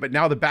video game, but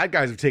now the bad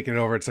guys have taken it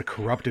over. It's a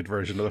corrupted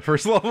version of the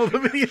first level of the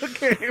video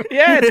game.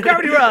 Yeah, it's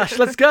Gravity Rush.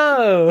 Let's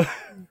go.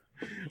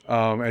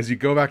 As you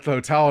go back to the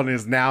hotel, and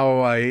is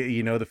now,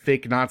 you know, the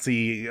fake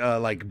Nazi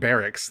like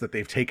barracks that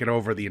they've taken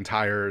over the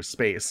entire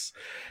space.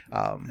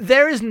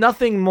 There is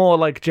nothing more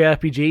like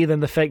JRPG than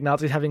the fake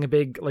Nazis having a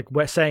big like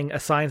we're saying a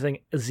sign saying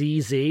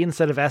ZZ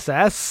instead of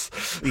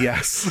SS.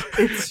 Yes,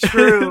 it's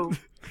true.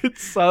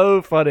 It's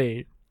so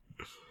funny.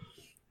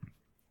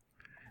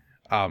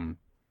 And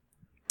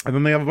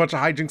then they have a bunch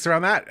of hijinks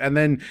around that. And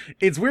then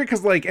it's weird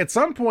because, like, at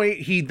some point,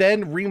 he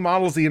then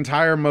remodels the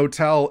entire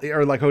motel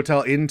or, like,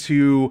 hotel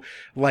into,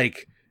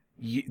 like,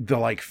 the,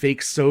 like,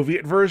 fake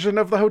Soviet version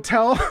of the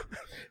hotel.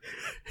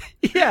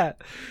 Yeah.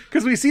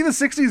 Because we see the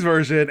 60s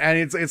version, and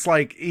it's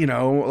like, you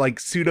know,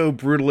 like,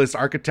 pseudo-brutalist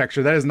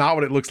architecture. That is not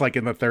what it looks like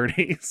in the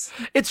 30s.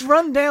 It's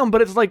run down,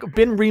 but it's, like,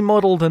 been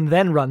remodeled and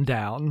then run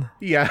down.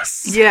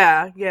 Yes.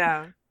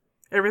 Yeah.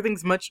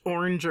 Everything's much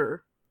oranger.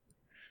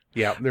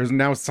 Yeah, there's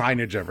now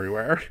signage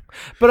everywhere.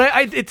 But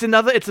it's a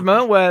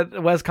moment where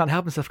Wes can't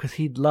help himself because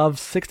he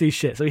loves 60s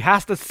shit. So he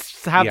has to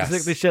have the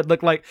 60s shit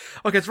look like,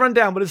 okay, it's run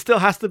down, but it still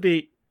has to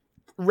be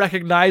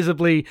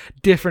recognizably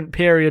different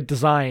period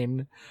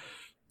design.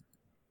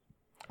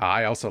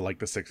 I also like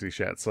the 60s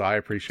shit, so I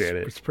appreciate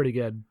it. It's pretty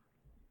good.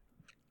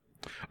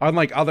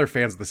 Unlike other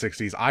fans of the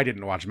 60s, I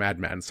didn't watch Mad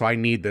Men, so I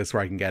need this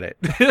where I can get it.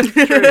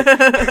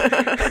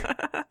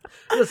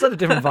 There's such a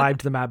different vibe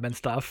to the Mad Men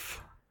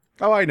stuff.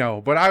 Oh, I know,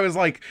 but I was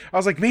like,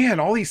 man,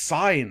 all these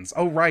signs.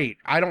 Oh, right.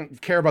 I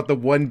don't care about the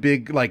one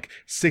big, like,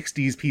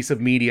 60s piece of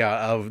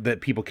media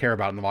that people care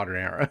about in the modern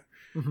era.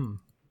 Mm-hmm.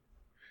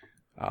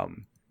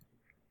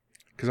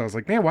 Because I was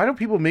like, man, why don't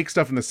people make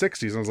stuff in the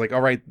 60s? And I was like, all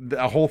right,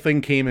 a whole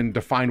thing came and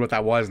defined what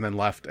that was and then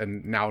left,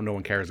 and now no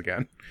one cares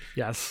again.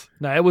 Yes.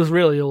 No, it was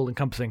really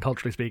all-encompassing,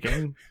 culturally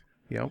speaking.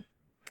 Yep.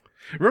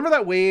 Remember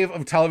that wave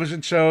of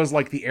television shows,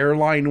 like the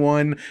airline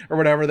one or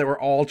whatever, that were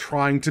all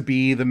trying to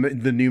be the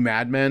new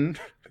Mad Men?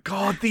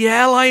 God, the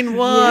airline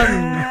one!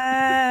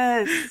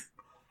 Yes!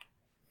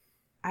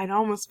 I'd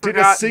almost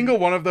forgotten. Did a single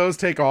one of those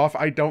take off?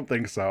 I don't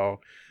think so.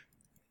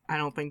 I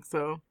don't think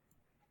so.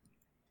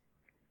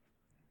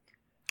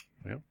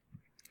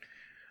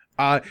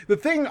 The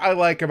thing I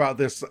like about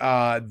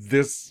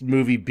this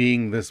movie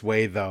being this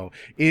way, though,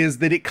 is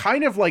that it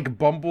kind of like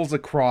bumbles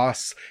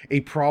across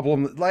a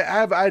problem. Like I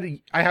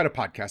had a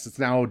podcast. It's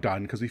now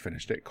done because we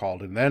finished it,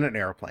 called "And Then an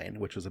Airplane,"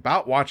 which was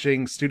about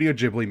watching Studio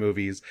Ghibli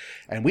movies,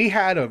 and we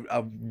had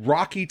a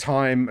rocky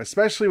time,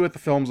 especially with the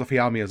films of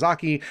Hayao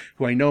Miyazaki,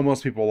 who I know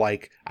most people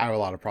like. I have a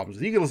lot of problems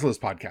with. You can listen to this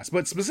podcast,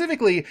 but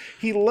specifically,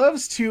 he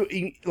loves to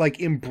like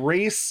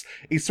embrace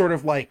a sort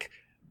of like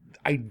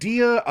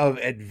idea of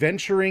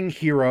adventuring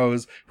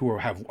heroes who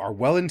are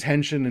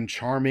well-intentioned and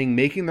charming,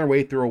 making their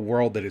way through a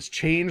world that has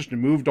changed and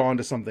moved on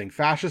to something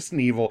fascist and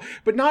evil,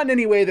 but not in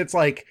any way that's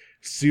like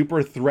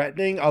super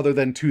threatening other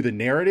than to the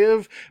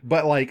narrative,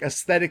 but like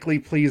aesthetically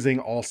pleasing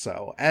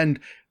also. And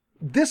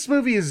this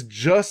movie is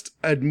just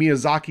a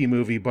Miyazaki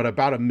movie, but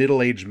about a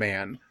middle-aged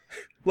man.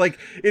 Like,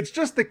 it's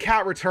just The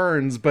Cat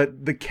Returns,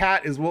 but the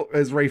cat is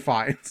Ray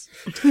Fiennes.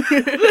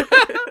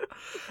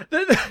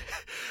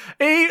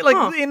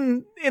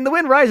 In The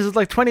Wind Rises, it's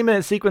like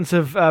 20-minute sequence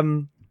of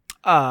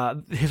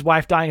his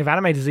wife dying of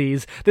anime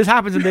disease. This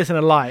happens in this in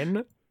a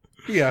line.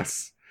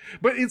 Yes,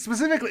 but it's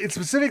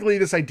specifically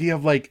this idea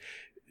of like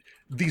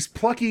these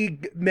plucky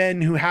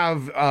men who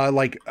have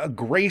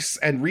grace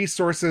and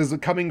resources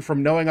coming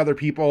from knowing other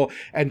people,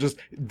 and just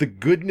the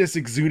goodness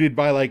exuded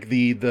by like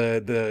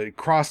the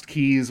crossed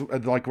keys,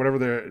 like whatever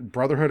the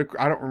Brotherhood.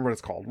 I don't remember what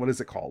it's called. What is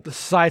it called? The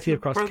Society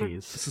of Crossed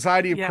Keys.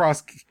 Society of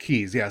Crossed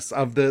Keys. Yes,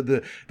 of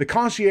the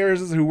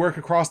concierges who work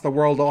across the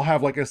world all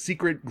have like a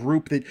secret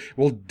group that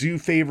will do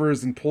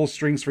favors and pull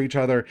strings for each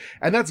other,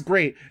 and that's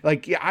great.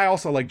 Like, yeah, I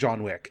also like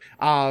John Wick.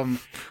 But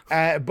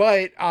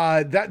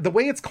that the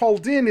way it's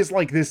called in is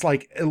like this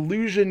like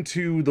allusion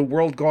to the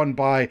world gone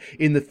by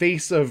in the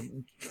face of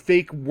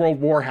fake World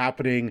War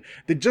happening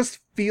that just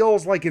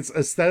feels like it's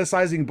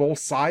aestheticizing both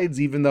sides,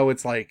 even though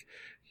it's like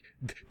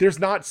there's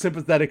not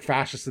sympathetic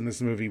fascists in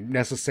this movie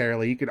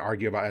necessarily. You could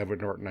argue about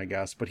Edward Norton, I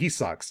guess, but he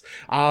sucks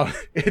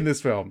in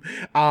this film.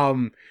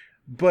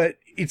 But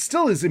it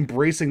still is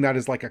embracing that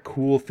as like a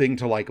cool thing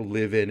to like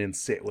live in and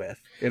sit with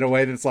in a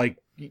way that's like,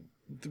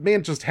 the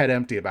man just head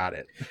empty about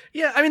it.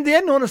 Yeah, I mean, the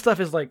Ed Norton stuff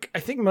is like, I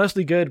think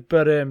mostly good,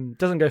 but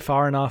doesn't go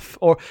far enough,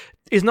 or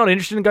is not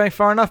interested in going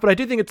far enough. But I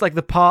do think it's like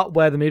the part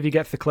where the movie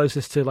gets the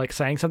closest to like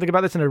saying something about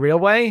this in a real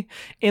way.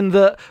 In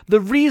the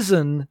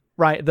reason,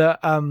 right, that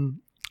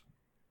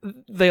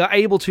they are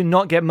able to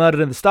not get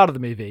murdered in the start of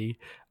the movie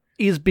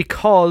is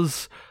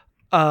because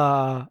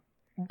Gustav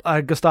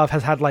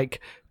has had like,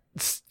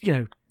 you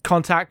know,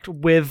 contact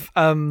with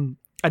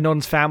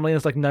Anon's family,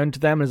 is like known to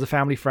them as a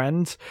family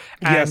friend.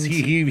 And yes,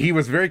 he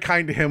was very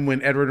kind to him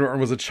when Edward Norton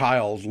was a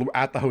child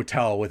at the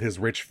hotel with his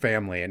rich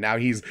family, and now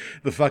he's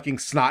the fucking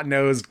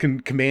snot-nosed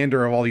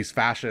commander of all these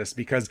fascists.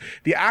 Because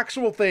the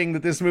actual thing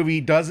that this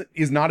movie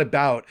is not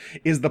about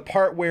is the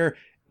part where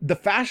the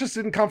fascists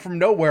didn't come from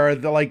nowhere.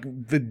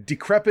 The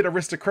decrepit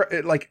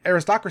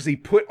aristocracy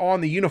put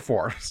on the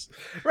uniforms.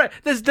 Right.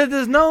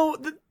 There's no.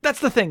 That's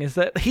the thing, is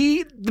that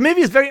the movie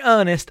is very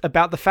earnest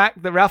about the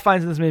fact that Ralph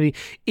Fiennes in this movie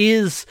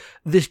is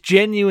this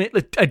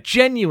a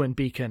genuine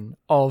beacon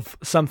of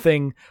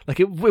something. Like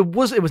it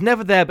was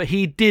never there, but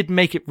he did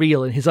make it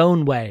real in his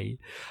own way.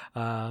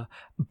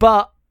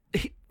 But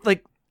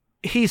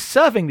he's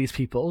serving these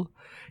people.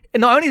 And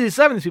not only is he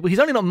serving these people, he's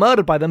only not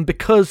murdered by them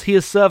because he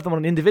has served them on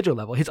an individual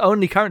level. His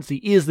only currency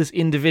is this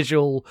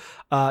individual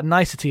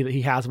nicety that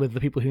he has with the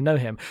people who know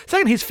him.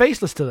 Second, he's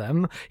faceless to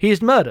them. He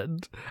is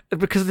murdered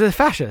because they're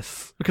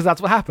fascists, because that's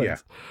what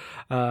happens.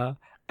 Yeah.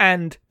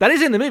 And that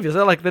is in the movie.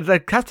 So like,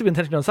 there has to be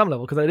intention on some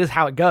level, because it is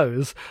how it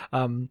goes.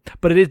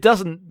 But it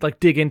doesn't like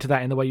dig into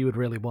that in the way you would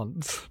really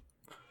want.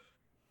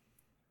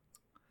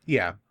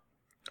 Yeah.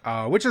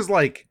 Which is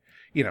like,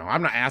 you know,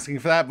 I'm not asking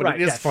for that, but right,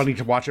 it is funny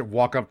to watch it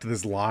walk up to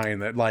this line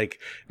that, like,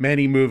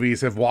 many movies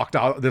have walked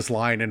out this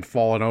line and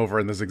fallen over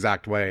in this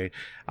exact way.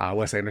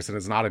 Wes Anderson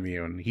is not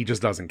immune. He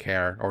just doesn't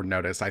care or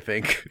notice, I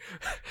think.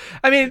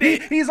 I mean,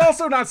 he's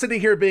also not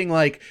sitting here being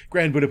like,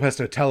 Grand Budapest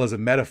Hotel is a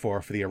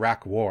metaphor for the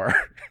Iraq War.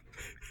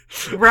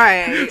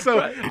 Right. So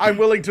I'm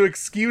willing to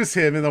excuse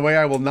him in the way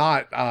I will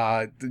not,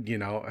 Hayao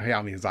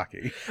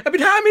Miyazaki. I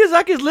mean, Hayao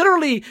Miyazaki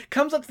literally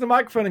comes up to the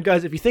microphone and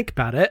goes, if you think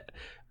about it,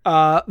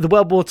 the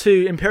World War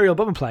II Imperial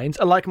bomber planes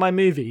are like my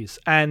movies,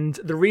 and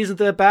the reasons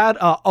they're bad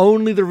are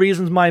only the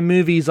reasons my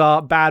movies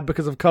are bad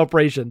because of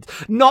corporations,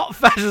 not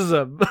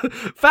fascism.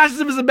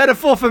 Fascism is a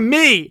metaphor for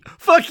me.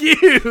 Fuck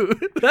you.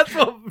 That's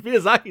what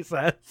Miyazaki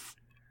says.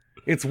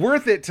 It's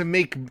worth it to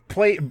make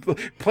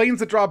planes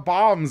that drop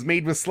bombs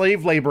made with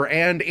slave labor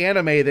and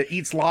anime that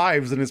eats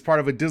lives and is part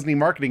of a Disney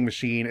marketing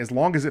machine, as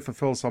long as it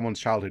fulfills someone's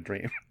childhood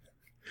dream.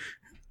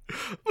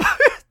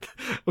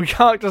 We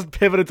can't just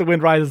pivot into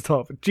Wind Rises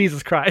top.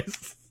 Jesus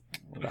Christ.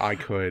 I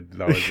could,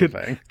 that was the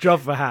thing.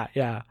 Drop of a hat,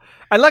 yeah.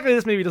 And luckily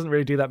this movie doesn't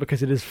really do that,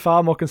 because it is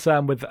far more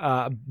concerned with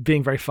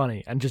being very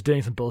funny and just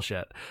doing some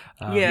bullshit.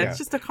 It's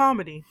just a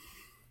comedy.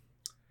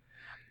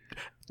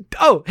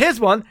 Oh, here's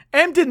one.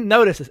 Em didn't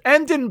notice this.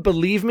 Em didn't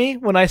believe me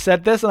when I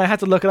said this, and I had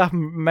to look it up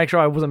and make sure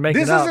I wasn't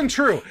making it up. This isn't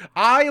true.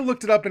 I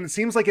looked it up, and it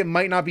seems like it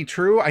might not be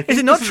true. I think is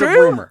it not this true? Is a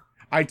rumor.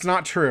 It's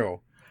not true.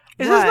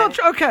 Is this not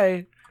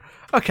okay?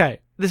 Okay,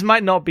 this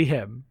might not be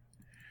him.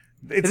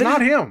 It's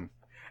not him.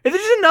 Is it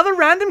just another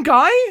random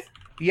guy?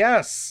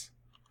 Yes.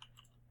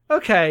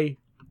 Okay.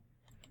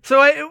 So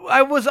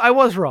I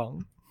was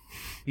wrong.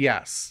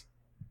 Yes.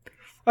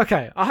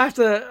 Okay, I'll have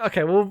to.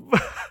 Okay, well,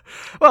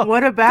 well.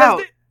 What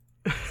about?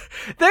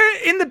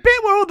 They're in the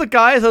bit where all the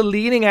guys are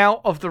leaning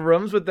out of the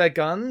rooms with their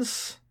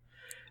guns.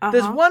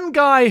 There's one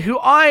guy who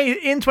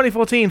in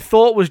 2014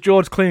 thought was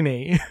George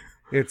Clooney.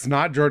 It's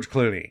not George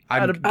Clooney.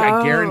 I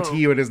guarantee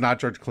you, it is not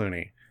George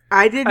Clooney.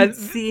 I didn't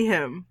see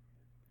him.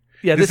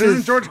 Yeah, this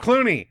isn't George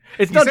Clooney.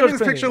 It's you not sent George me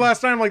this Clooney. picture last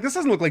time. I'm like, this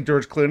doesn't look like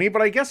George Clooney,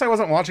 but I guess I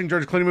wasn't watching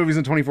George Clooney movies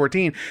in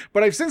 2014.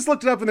 But I've since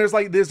looked it up, and there's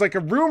like a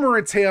rumor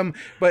it's him,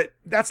 but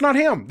that's not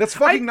him. That's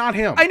fucking not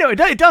him. I know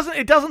it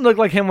doesn't look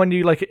like him when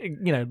you look at it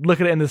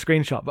in the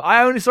screenshot. But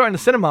I only saw it in the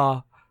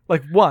cinema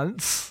like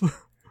once.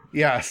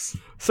 Yes.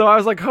 So I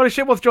was like, holy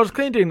shit, what's George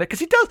Clooney doing there? Because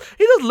he does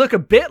look a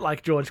bit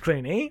like George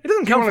Clooney. It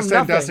doesn't You come want from to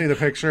send nothing. Destiny the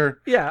picture?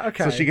 Yeah,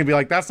 okay. So she can be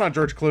like, that's not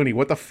George Clooney.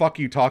 What the fuck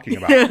are you talking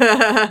about?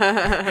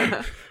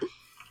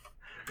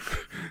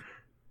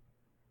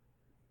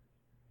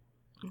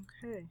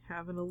 Okay,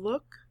 having a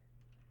look.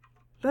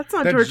 That's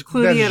not That's- George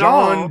Clooney that's at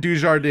all. Jean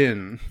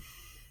Dujardin.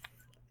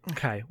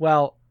 Okay,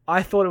 well,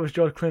 I thought it was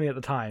George Clooney at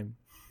the time.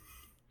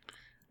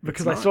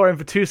 Because I not. saw him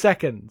for 2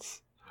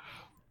 seconds.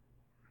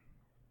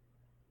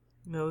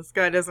 No, this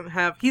guy doesn't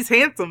have. He's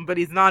handsome, but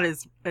he's not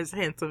as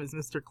handsome as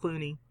Mr.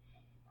 Clooney.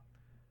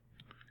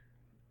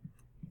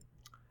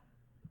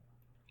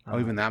 Oh,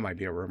 even that might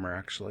be a rumor,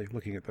 actually,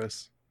 looking at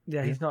this.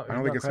 Yeah, he's not. I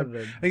don't he's think it's not him.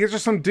 credited. I think it's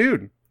just some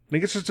dude. I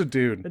think it's just a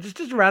dude. It's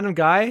just a random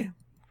guy.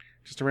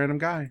 Just a random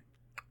guy.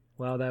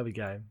 Well, there we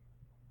go.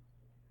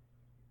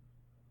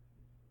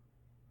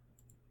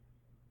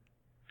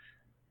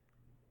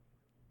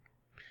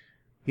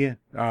 Yeah.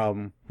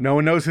 No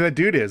one knows who that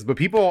dude is, but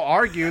people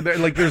argue that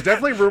like there's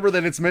definitely a rumor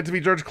that it's meant to be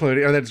George Clooney,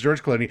 or that it's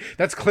George Clooney.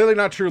 That's clearly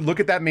not true. Look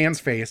at that man's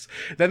face.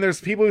 Then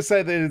there's people who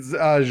say that it's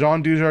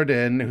Jean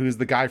Dujardin, who's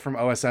the guy from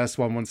OSS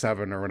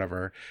 117 or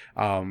whatever.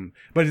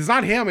 But it's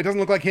not him. It doesn't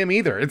look like him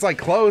either. It's like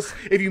close.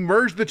 If you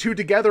merge the two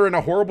together in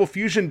a horrible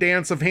fusion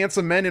dance of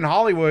handsome men in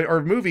Hollywood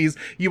or movies,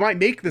 you might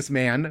make this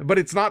man, but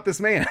it's not this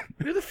man.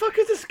 Who the fuck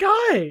is this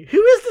guy?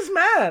 Who is this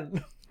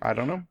man? I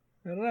don't know.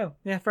 I don't know.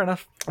 Yeah, fair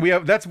enough. We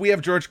have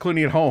George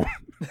Clooney at home.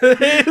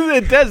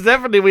 It does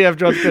definitely. We have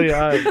George Clooney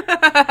at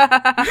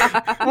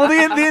home. Well,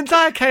 the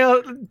entire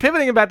chaos,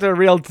 pivoting back to a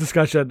real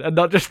discussion and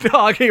not just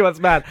arguing what's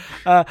bad.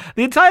 The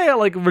entire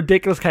like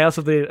ridiculous chaos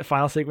of the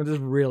final sequence is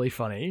really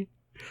funny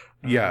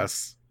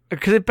Yes.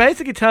 because it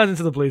basically turns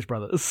into the Blues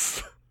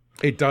Brothers.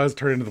 It does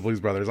turn into the Blues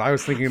Brothers. I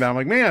was thinking that. I'm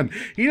like, man,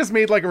 he just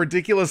made like a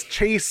ridiculous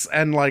chase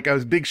and like a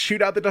big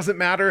shootout that doesn't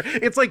matter.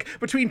 It's like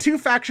between two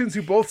factions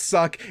who both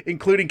suck,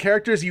 including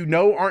characters you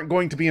know aren't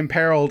going to be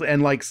imperiled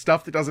and like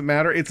stuff that doesn't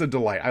matter. It's a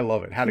delight. I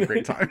love it. Had a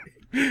great time.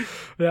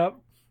 Yeah.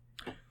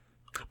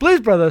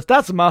 Blues Brothers,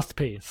 that's a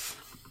masterpiece.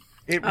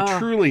 It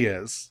truly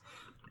is.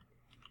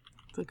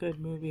 It's a good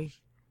movie.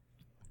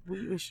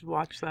 We should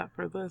watch that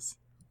for this.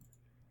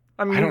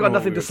 I mean, I we've don't got know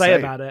nothing what to we would say say.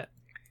 about it.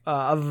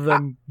 Other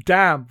than,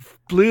 damn,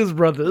 Blues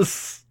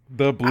Brothers.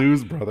 The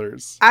Blues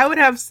Brothers. I would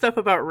have stuff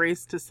about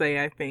race to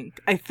say, I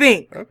think.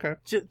 Okay.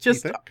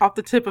 Just think? off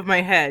the tip of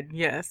my head,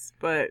 yes.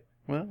 But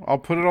Well, I'll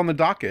put it on the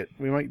docket.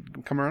 We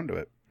might come around to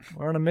it.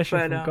 We're on a mission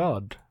But, from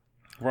God.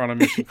 We're on a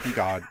mission from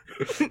God.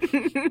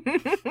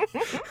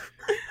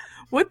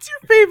 what's your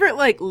favorite,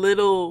 like,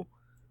 little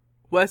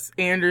Wes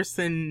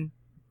Anderson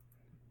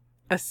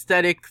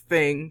aesthetic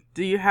thing?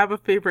 Do you have a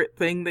favorite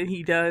thing that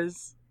he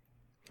does?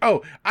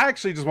 Oh, I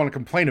actually just want to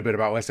complain a bit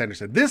about Wes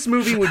Anderson. This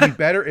movie would be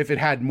better if it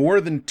had more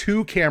than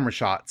 2 camera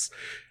shots.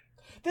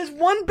 There's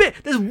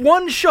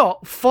one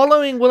shot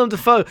following Willem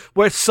Dafoe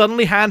where it's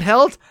suddenly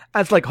handheld,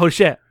 and it's like, oh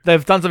shit,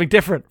 they've done something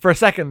different for a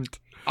second.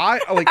 I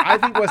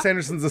think Wes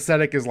Anderson's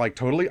aesthetic is like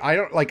totally. I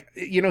don't like.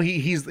 You know,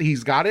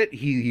 he's got it.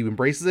 He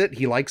embraces it.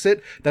 He likes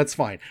it. That's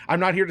fine. I'm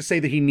not here to say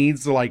that he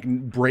needs to like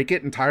break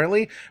it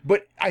entirely,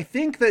 but I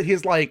think that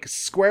his like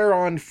square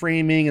on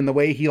framing and the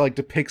way he like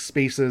depicts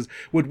spaces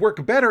would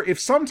work better if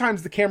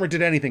sometimes the camera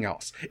did anything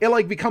else. It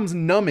like becomes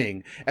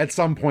numbing at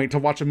some point to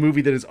watch a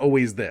movie that is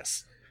always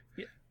this.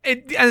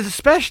 And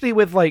especially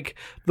with like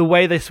the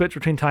way they switch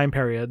between time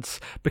periods,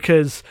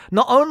 because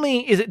not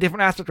only is it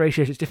different aspect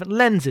ratios, it's different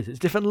lenses, it's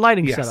different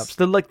lighting Yes. setups.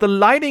 The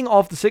lighting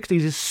of the 60s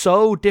is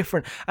so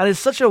different, and it's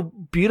such a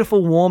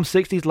beautiful, warm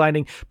 60s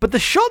lighting, but the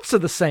shots are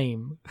the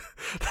same.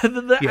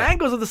 the Yeah.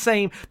 angles are the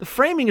same, the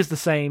framing is the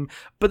same,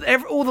 but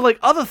all the like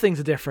other things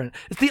are different.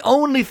 It's the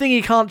only thing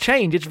you can't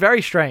change. It's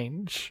very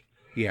strange.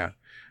 Yeah.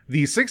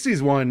 The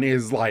 60s one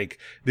is like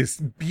this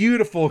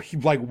beautiful,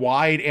 like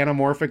wide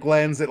anamorphic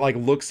lens that like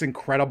looks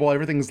incredible.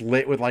 Everything's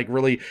lit with like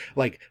really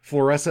like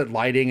fluorescent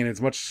lighting and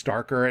it's much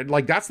starker. And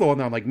like, that's the one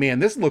that I'm like, man,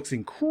 this looks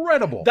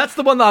incredible. That's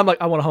the one that I'm like,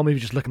 I want a whole movie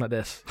just looking at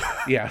this.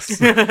 Yes.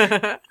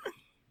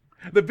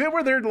 The bit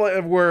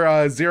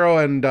where Zero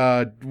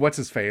and what's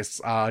his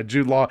face,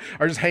 Jude Law,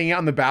 are just hanging out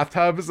in the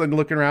bathtubs and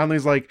looking around. And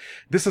he's like,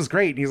 "This is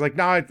great." And he's like,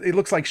 "No, it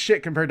looks like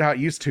shit compared to how it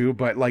used to,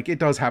 but like it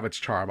does have its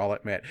charm. I'll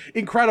admit.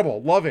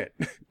 Incredible, love it.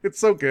 It's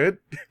so good."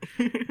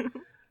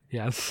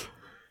 Yes.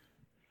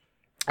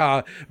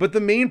 But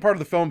the main part of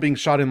the film being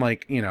shot in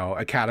like, you know,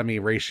 Academy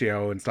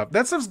ratio and stuff.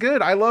 That stuff's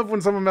good. I love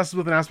when someone messes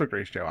with an aspect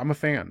ratio. I'm a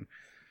fan.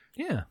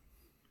 Yeah.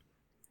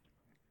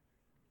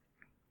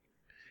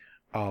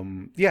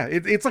 Yeah,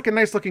 it's like a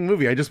nice looking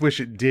movie. I just wish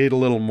it did a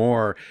little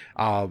more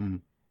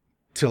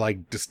to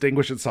like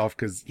distinguish itself,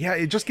 because yeah,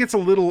 it just gets a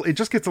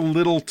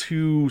little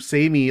too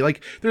samey.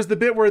 Like there's the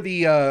bit where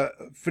the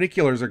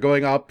funiculars are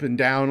going up and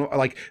down,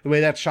 like the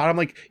way that's shot. I'm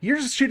like, you're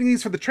just shooting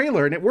these for the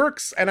trailer and it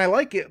works and I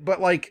like it,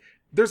 but like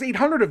there's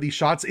 800 of these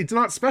shots. It's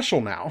not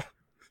special now.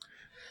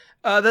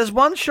 There's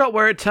one shot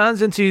where it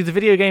turns into the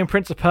video game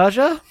Prince of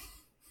Persia.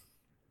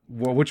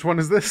 Well, which one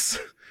is this?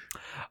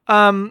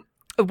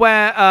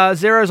 Where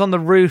Zero's on the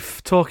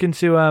roof talking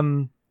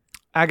to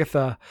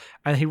Agatha,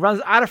 and he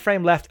runs out of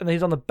frame left, and then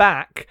he's on the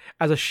back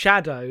as a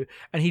shadow,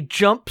 and he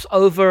jumps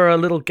over a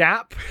little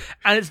gap,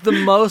 and it's the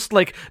most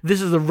like,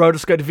 this is a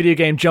rotoscoped video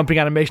game jumping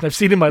animation I've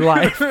seen in my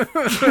life.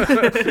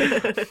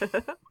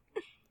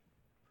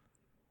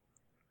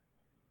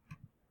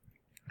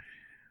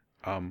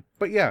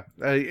 But yeah,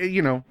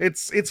 you know,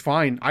 it's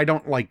fine. I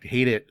don't like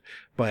hate it,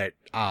 but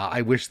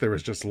I wish there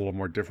was just a little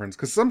more difference,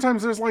 because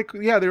sometimes there's like,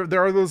 yeah,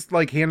 there are those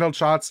like handheld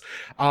shots.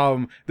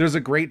 There's a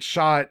great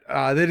shot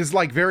that is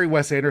like very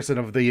Wes Anderson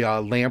of the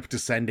lamp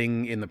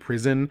descending in the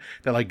prison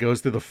that like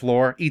goes through the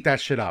floor. Eat that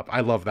shit up.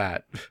 I love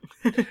that.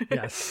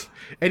 Yes.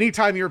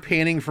 Anytime you're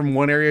panning from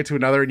one area to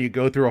another and you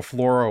go through a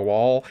floor or a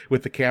wall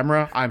with the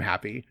camera, I'm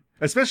happy.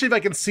 Especially if I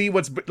can see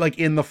what's like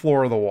in the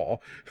floor of the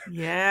wall.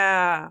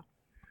 Yeah.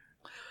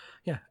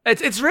 Yeah,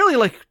 it's really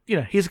like, you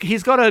know,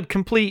 he's got a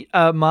complete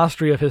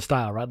mastery of his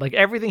style, right? Like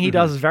everything he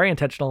does is very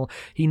intentional.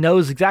 He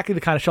knows exactly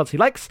the kind of shots he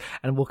likes,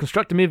 and will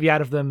construct a movie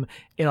out of them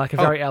in like a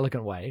very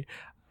elegant way.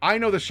 I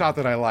know the shot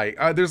that I like.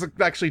 There's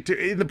actually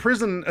in the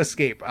prison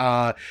escape.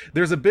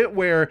 There's a bit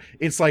where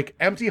it's like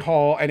empty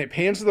hall, and it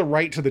pans to the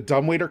right to the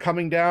dumbwaiter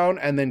coming down,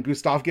 and then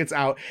Gustav gets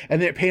out, and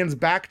then it pans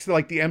back to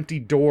like the empty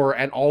door,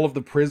 and all of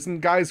the prison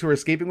guys who are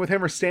escaping with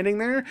him are standing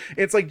there.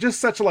 It's like just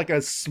such like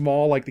a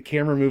small, like the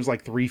camera moves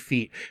like 3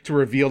 feet to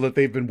reveal that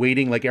they've been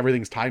waiting, like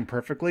everything's timed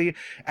perfectly,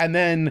 and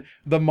then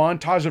the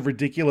montage of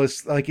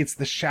ridiculous, like it's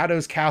the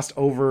shadows cast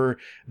over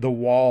the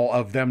wall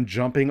of them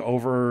jumping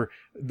over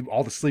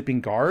all the sleeping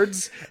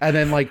guards, and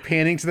then like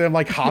panning to them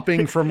like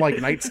hopping from like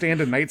nightstand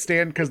to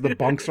nightstand because the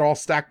bunks are all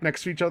stacked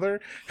next to each other.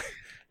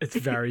 It's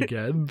very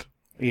good.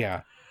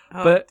 Yeah.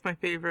 Oh, But- it's my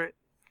favorite.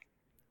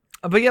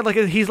 But yeah, like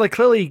he's like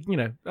clearly, you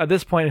know, at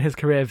this point in his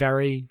career,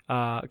 very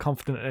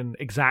confident and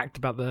exact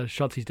about the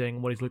shots he's doing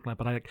and what he's looking like.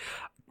 But I like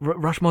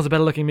Rushmore's a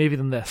better looking movie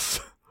than this.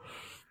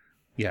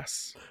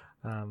 Yes.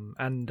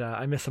 And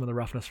I miss some of the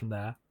roughness from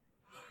there.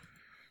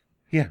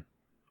 Yeah.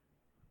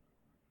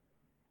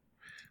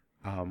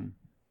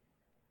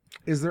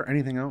 Is there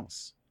anything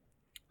else?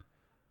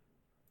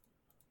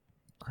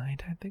 I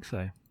don't think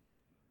so.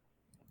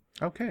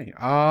 Okay.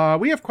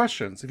 We have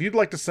questions. If you'd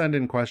like to send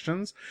in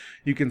questions,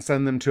 you can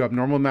send them to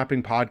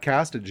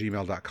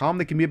abnormalmappingpodcast@gmail.com.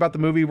 They can be about the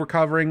movie we're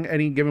covering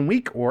any given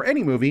week or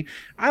any movie.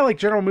 I like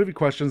general movie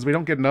questions. We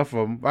don't get enough of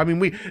them. I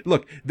mean,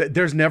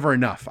 there's never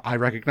enough. I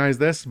recognize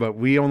this, but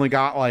we only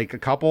got like a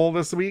couple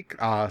this week.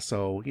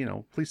 So, you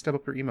know, please step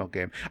up your email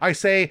game. I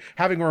say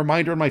having a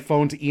reminder on my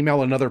phone to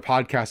email another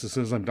podcast as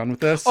soon as I'm done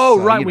with this. Oh,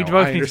 So, right. you We know,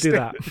 both I need to do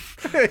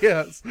understand.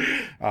 Yes.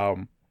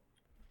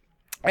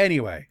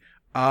 Anyway.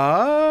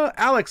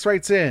 Alex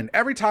writes in,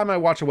 every time I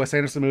watch a Wes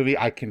Anderson movie,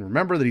 I can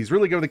remember that he's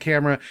really good with the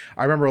camera.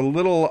 I remember a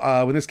little,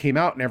 when this came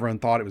out and everyone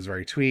thought it was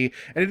very twee,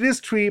 and it is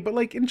twee, but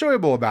like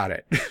enjoyable about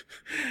it.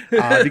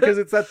 Because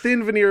it's that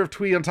thin veneer of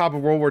twee on top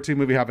of World War II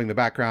movie having the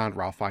background.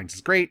 Ralph Fiennes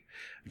is great.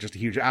 Just a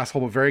huge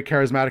asshole, but very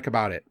charismatic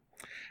about it.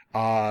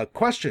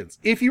 Questions.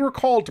 If you were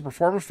called to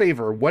perform a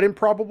favor, what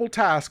improbable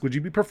task would you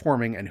be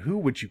performing and who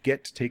would you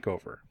get to take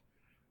over?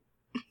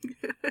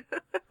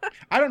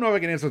 I don't know if I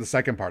can answer the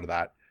second part of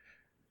that.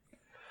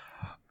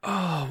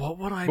 Oh, what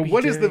would I But be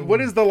what doing?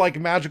 is the like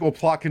magical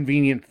plot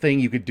convenient thing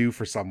you could do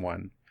for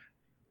someone?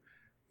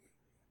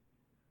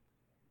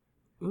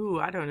 Ooh,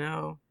 I don't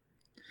know.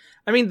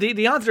 I mean,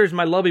 the answer is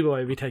my lobby boy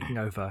would be taking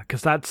over,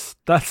 because that's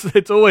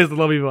it's always the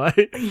lobby boy.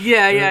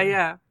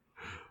 Yeah.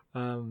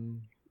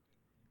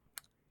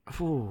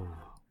 Ooh,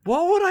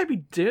 what would I be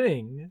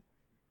doing?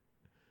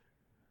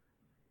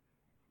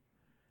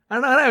 I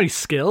don't have any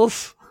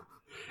skills.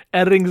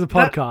 Editing's a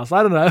podcast.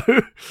 I don't know.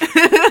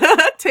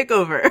 Take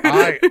over.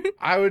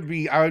 I would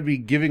be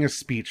giving a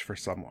speech for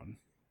someone.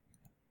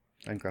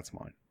 I think that's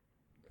mine.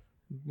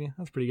 Yeah,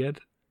 that's pretty good.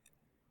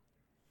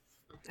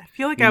 I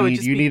feel like I would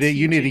just you be need a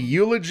teaching.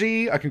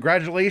 eulogy, a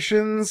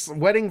congratulations,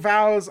 wedding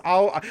vows.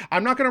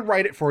 I'm not going to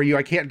write it for you.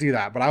 I can't do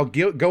that, but I'll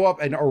go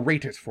up and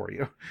orate it for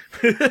you.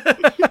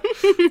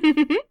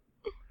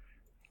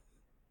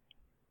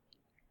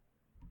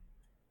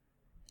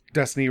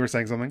 Destiny, you were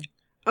saying something?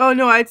 Oh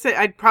no, I'd say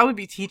I'd probably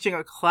be teaching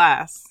a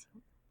class.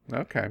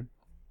 Okay.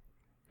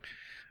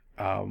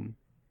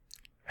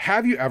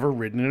 Have you ever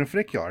ridden in a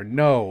funicular?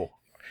 No.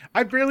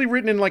 I've barely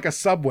ridden in like a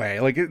subway.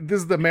 Like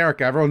this is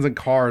America. Everyone's in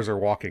cars or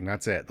walking.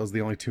 That's it. Those are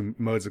the only two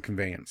modes of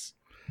conveyance.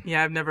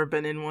 Yeah, I've never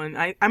been in one.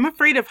 I'm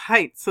afraid of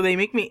heights, so they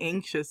make me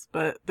anxious.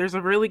 But there's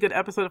a really good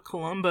episode of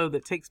Columbo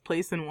that takes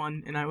place in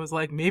one, and I was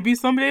like, maybe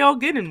someday I'll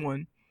get in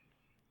one.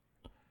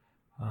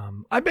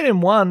 I've been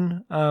in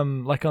one,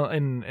 like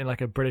in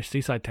like a British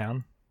seaside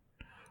town,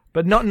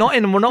 but not one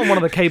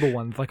of the cable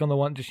ones. Like on the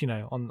one, just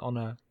on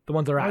the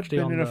ones that are actually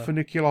I've been in a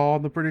funicular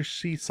on the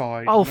British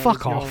seaside. Oh,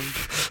 fuck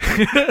off!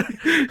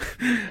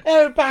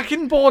 Oh, back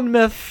in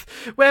Bournemouth,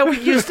 where we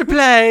used to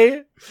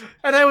play,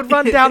 and I would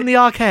run down the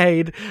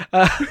arcade.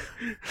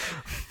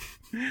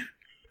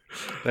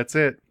 That's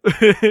it.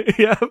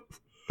 Yep.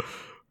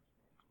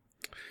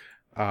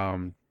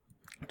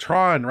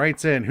 Tron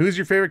writes in, who's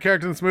your favorite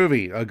character in this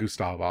movie?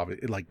 Gustav,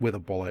 obviously, like with a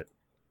bullet.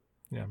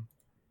 Yeah.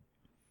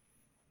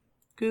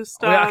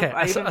 Gustav. Okay,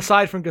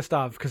 aside from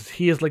Gustav, because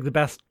he is like the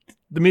best.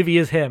 The movie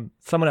is him.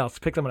 Someone else.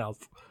 Pick someone else.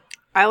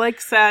 I like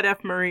Sad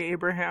F. Murray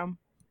Abraham.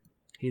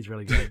 He's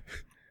really good.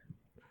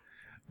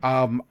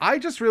 I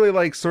just really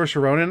like Saoirse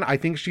Ronan. I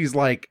think she's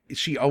like,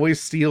 she always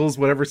steals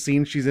whatever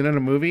scene she's in a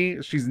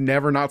movie. She's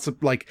never not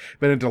like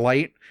been a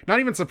delight. Not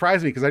even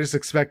surprised me because I just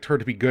expect her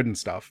to be good and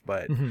stuff.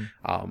 But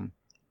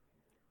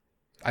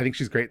I think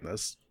she's great in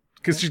this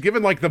because she's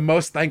given like the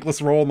most thankless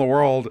role in the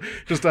world.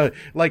 Just a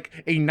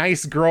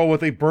nice girl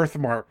with a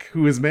birthmark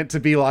who is meant to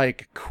be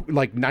like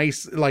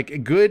nice,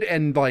 like good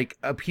and like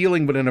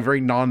appealing, but in a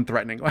very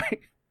non-threatening way.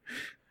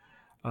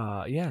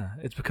 Yeah,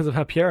 it's because of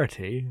her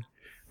purity.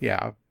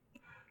 Yeah.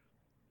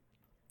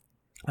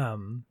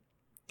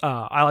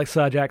 I like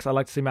Sir Jax. I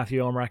like to see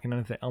Matthew Elmerick in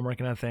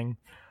anything.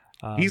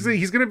 He's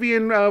going to be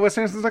in Wes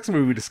Anderson's next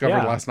movie we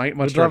discovered last night.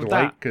 Much to our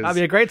delight. That'd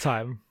be a great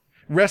time.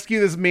 Rescue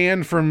this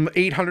man from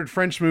 800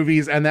 French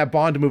movies and that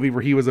Bond movie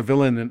where he was a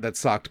villain that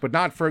sucked, but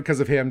not because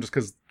of him, just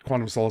because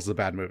Quantum of Solace is a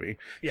bad movie.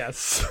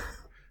 Yes.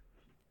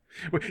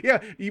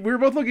 Yeah, we were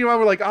both looking around.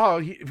 We're like,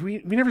 oh,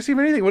 we never see him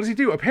in anything. What does he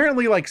do?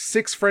 Apparently, like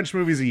 6 French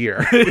movies a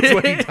year is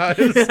what he does.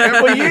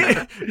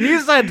 Well, you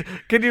said,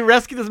 can you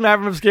rescue this man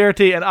from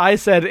obscurity? And I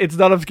said, it's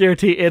not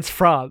obscurity, it's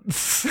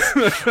France.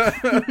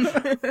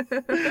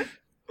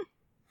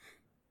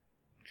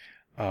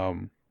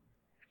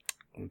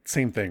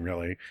 Same thing,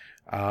 really.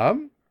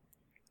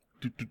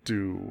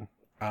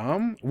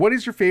 What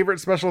is your favorite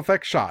special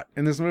effects shot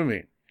in this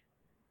movie?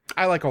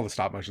 I like all the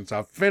stop motion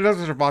stuff.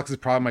 Fantastic Mr. Fox is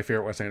probably my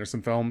favorite Wes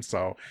Anderson film,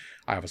 so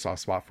I have a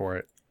soft spot for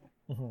it.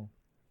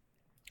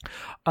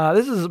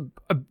 This is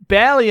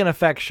barely an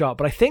effect shot,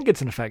 but I think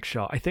it's an effect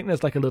shot. I think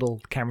there's like a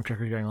little camera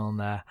trickery going on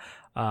there.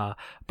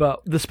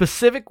 But the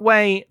specific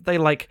way they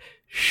like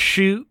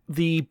shoot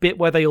the bit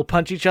where they all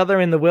punch each other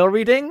in the will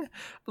reading,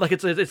 like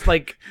it's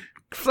like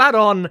flat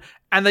on,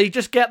 and they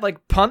just get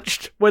like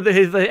punched where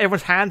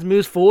everyone's hands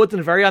moves forwards in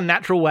a very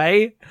unnatural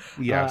way.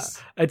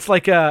 Yes, it's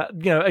like a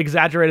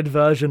exaggerated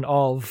version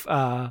of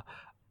I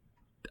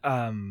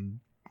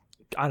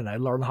don't know,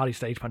 Laurel and Hardy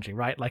stage punching,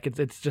 right? Like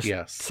it's just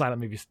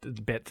silent movie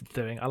bits it's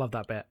doing. I love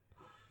that bit.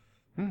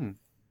 Did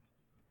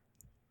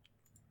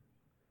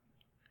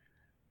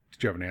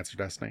you have an answer,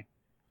 Destiny?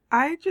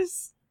 I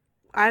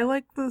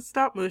like the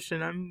stop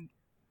motion. I'm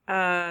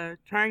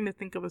trying to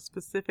think of a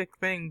specific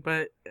thing,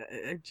 but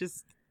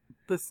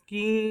the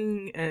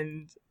skiing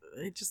and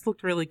it just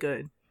looked really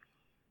good.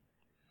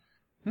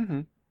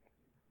 And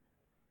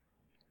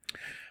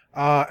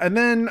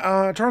then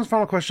Charles'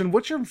 final question: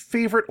 what's your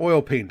favorite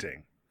oil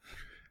painting?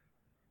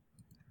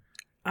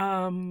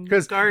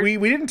 Because we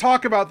didn't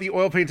talk about the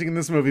oil painting in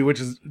this movie, which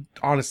is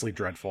honestly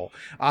dreadful.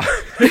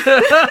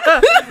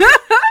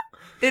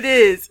 It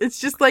is. It's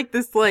just like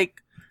this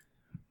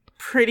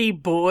pretty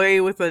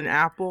boy with an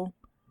apple.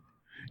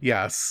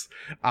 Yes.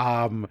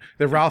 That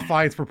Ralph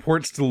Fiennes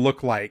purports to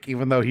look like,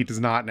 even though he does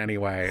not in any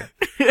way.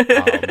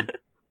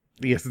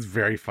 Yes, it's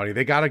very funny.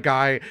 They got a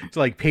guy to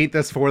like paint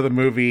this for the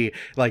movie,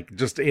 like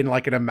just in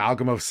like an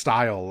amalgam of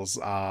styles.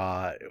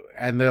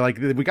 And they're like,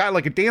 we got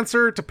like a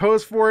dancer to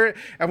pose for it,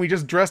 and we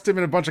just dressed him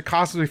in a bunch of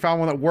costumes. We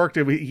found one that worked,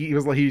 and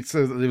he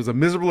says it was a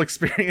miserable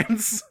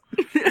experience.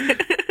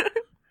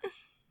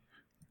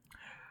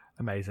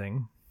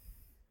 Amazing.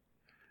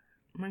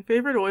 My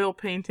favorite oil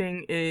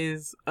painting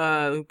is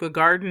The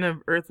Garden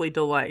of Earthly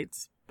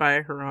Delights by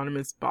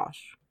Hieronymus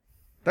Bosch.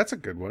 That's a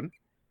good one.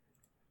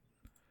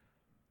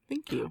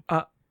 Thank you.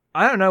 I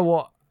don't know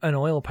what an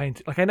oil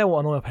painting... Like, I know what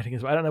an oil painting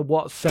is, but I don't know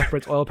what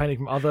separates oil painting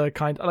from other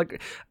kinds...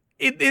 Like,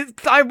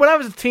 when I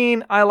was a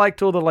teen, I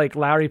liked all the, like,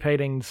 Lowry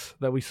paintings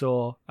that we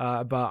saw,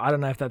 but I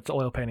don't know if that's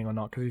oil painting or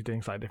not, because he's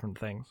doing slightly different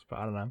things, but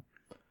I don't know.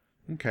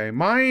 Okay,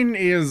 mine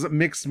is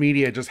mixed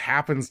media. It just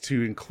happens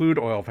to include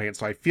oil paint,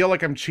 so I feel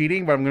like I'm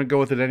cheating, but I'm going to go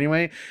with it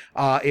anyway.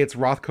 It's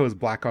Rothko's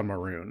Black on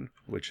Maroon,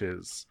 which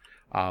is...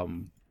 I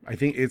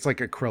think it's like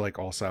acrylic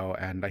also,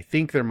 and I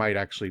think there might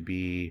actually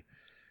be...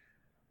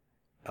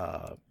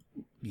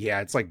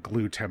 it's like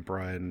glue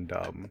tempera and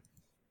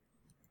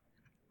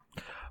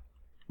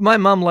My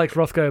mum likes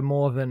Rothko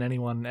more than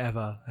anyone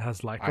ever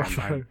has liked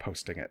Rothko. I'm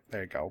posting it.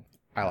 There you go.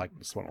 I like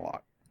this one a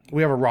lot.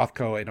 We have a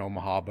Rothko in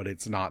Omaha, but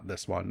it's not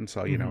this one.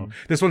 So, you know,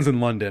 this one's in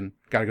London.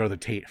 Got to go to the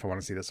Tate if I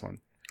want to see this one.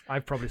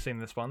 I've probably seen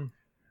this one.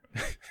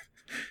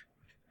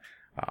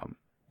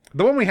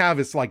 The one we have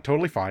is like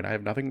totally fine. I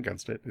have nothing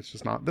against it. It's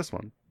just not this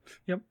one.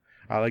 Yep.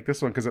 I like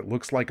this one because it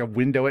looks like a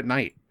window at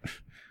night.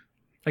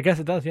 I guess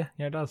it does. Yeah,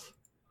 it does.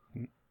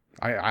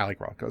 I like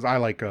Rothko's. I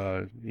like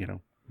you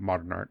know,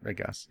 modern art. I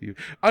guess you,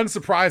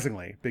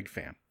 unsurprisingly, big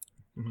fan.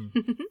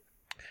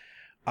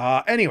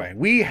 Anyway,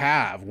 we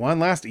have one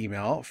last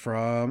email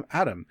from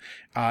Adam.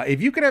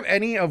 If you could have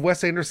any of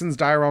Wes Anderson's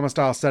diorama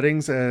style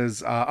settings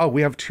as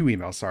we have two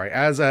emails. Sorry,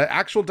 as an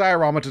actual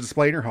diorama to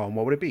display in your home,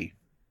 what would it be?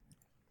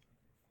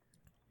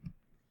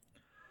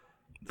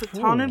 The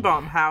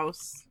Tannenbaum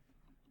house.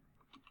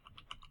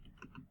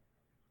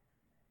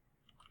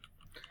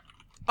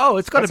 Oh,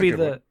 it's got to That's a be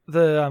good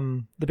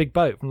the big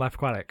boat from Life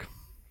Aquatic.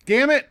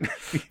 Damn it!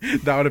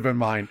 That would have been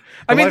mine.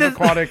 I mean, Life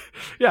Aquatic.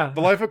 Yeah,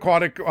 The Life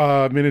Aquatic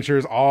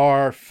miniatures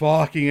are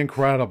fucking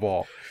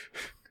incredible.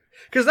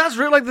 because that's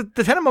real. Like the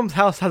Tenenbaum's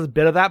house has a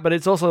bit of that, but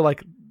it's also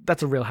like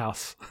that's a real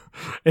house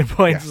in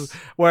points. Yes.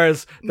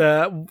 Whereas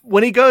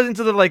when he goes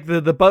into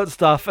the boat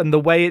stuff and the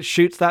way it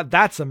shoots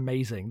that's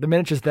amazing. The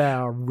miniatures there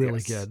are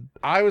really good.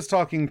 I was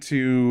talking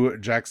to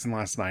Jackson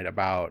last night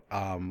about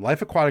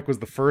Life Aquatic was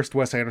the first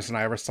Wes Anderson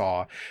I ever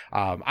saw.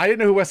 I didn't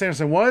know who Wes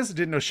Anderson was,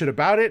 didn't know shit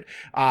about it.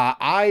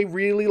 I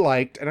really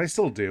liked, and I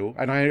still do,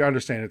 and I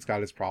understand it's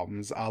got its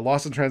problems,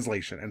 Lost in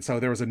Translation. And so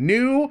there was a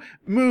new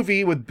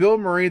movie with Bill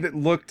Murray that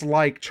looked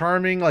like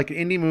charming, like an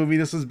indie movie.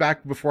 This was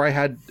back before I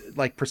had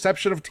like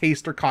perception of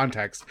taste or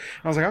context.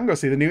 And I was like, I'm going to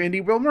see the new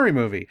indie Bill Murray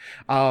movie.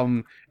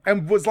 And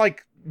was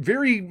like,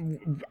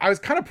 I was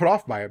kind of put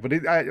off by it,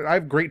 but I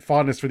have great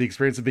fondness for the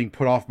experience of being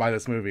put off by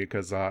this movie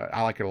because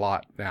I like it a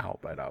lot now.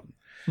 But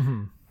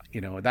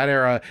you know, that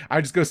era,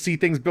 I just go see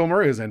things Bill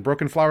Murray is in.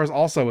 Broken Flowers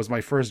also was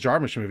my first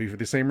Jarmusch movie for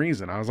the same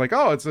reason. I was like,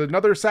 oh, it's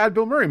another sad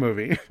Bill Murray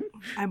movie.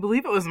 I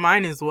believe it was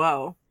mine as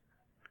well.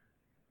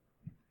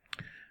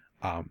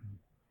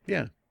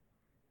 Yeah.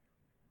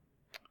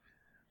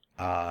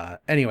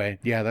 Anyway,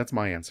 yeah, that's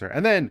my answer.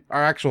 And then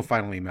our actual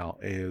final email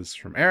is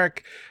from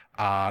Eric.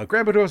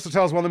 Grand Budapest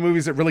Hotel is one of the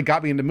movies that really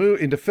got me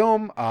into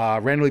film.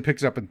 Randomly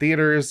picked it up in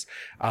theaters.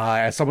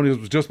 As someone who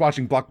was just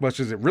watching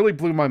blockbusters, it really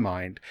blew my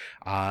mind.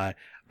 I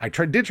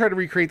did try to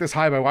recreate this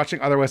high by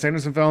watching other Wes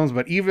Anderson films,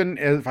 but even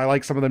if I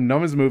like some of them, none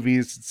of his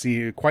movies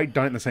see quite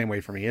done it in the same way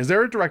for me. Is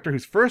there a director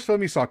whose first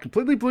film you saw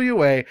completely blew you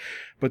away,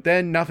 but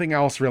then nothing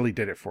else really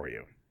did it for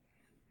you?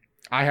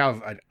 I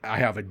have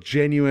a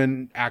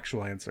genuine,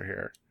 actual answer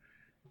here.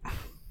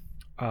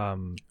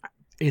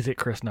 Is it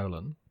Chris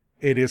Nolan?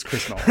 It is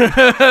Chris Nolan.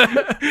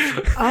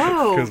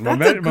 Oh, because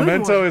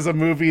Memento is a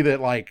movie that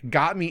like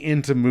got me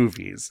into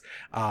movies,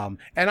 and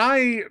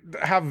I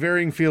have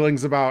varying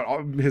feelings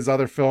about his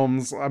other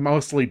films. I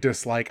mostly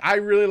dislike. I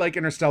really like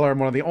Interstellar. I'm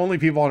one of the only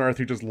people on Earth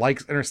who just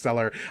likes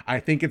Interstellar.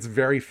 I think it's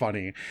very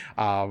funny.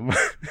 But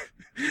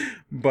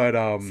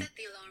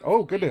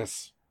oh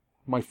goodness,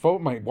 my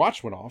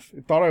watch went off.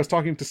 It thought I was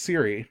talking to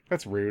Siri.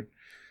 That's rude.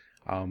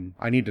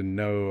 I need to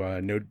know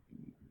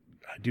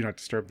do not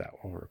disturb that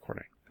while we're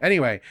recording.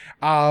 Anyway,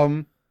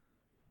 God,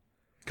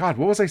 what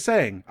was I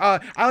saying? I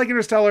like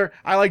Interstellar.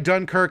 I like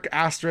Dunkirk,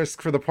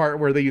 asterisk, for the part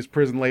where they use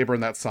prison labor,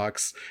 and that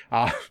sucks.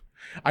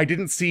 I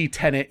didn't see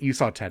Tenet. You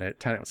saw Tenet.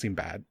 Tenet seemed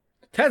bad.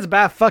 Tenet's a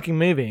bad fucking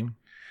movie.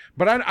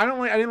 But I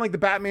didn't like the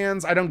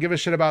Batmans. I don't give a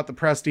shit about the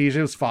Prestige.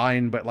 It was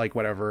fine, but like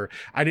whatever.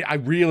 I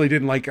really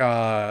didn't like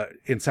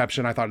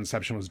Inception. I thought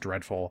Inception was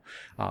dreadful.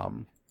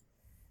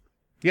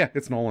 Yeah,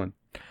 it's Nolan.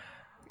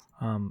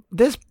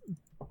 This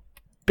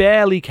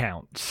barely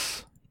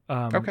counts.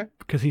 Okay.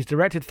 Because he's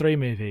directed 3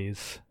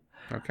 movies.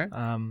 Okay.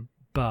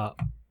 But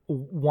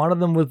one of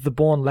them was The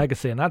Bourne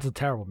Legacy, and that's a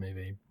terrible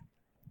movie.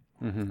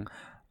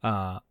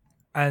 Mm-hmm.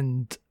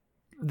 And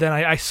then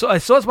I saw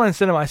this one in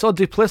cinema. I saw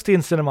Duplicity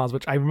in cinemas,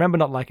 which I remember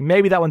not liking.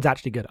 Maybe that one's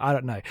actually good. I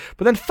don't know.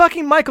 But then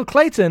fucking Michael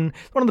Clayton,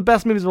 one of the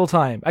best movies of all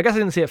time. I guess I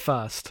didn't see it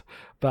first,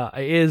 but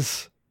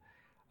that's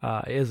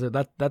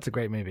a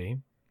great movie.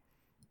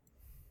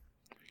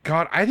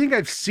 God, I think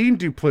I've seen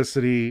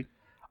Duplicity.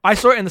 I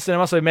saw it in the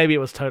cinema, so maybe it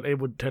would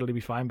totally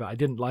be fine, but I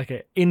didn't like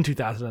it in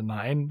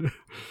 2009.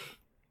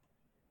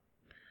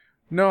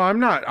 No, I'm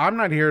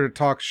not here to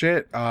talk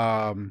shit.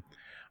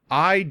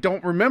 I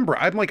don't remember.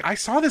 I'm like, I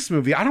saw this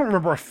movie. I don't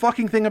remember a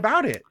fucking thing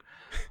about it.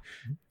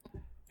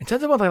 In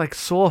terms of what I like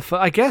saw,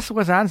 I guess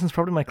Wes Anderson's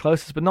probably my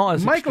closest, but not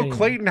as Michael extreme.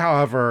 Clayton,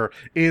 however,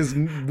 is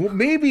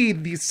maybe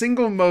the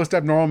single most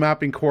abnormal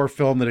mapping core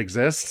film that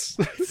exists.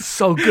 It's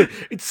so good.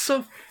 It's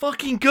so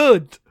fucking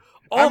good.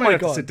 Oh I might my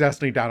have god! to sit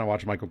Destiny down and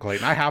watch Michael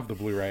Clayton. I have the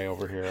Blu-ray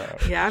over here.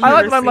 Yeah, I've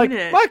I never like, seen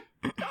it.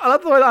 I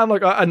love the way that I'm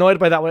like annoyed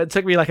by that one. It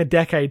took me like a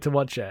decade to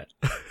watch it.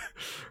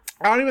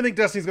 I don't even think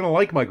Destiny's gonna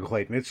like Michael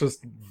Clayton. It's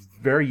just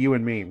very you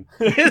and me.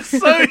 It's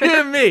so you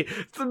and me.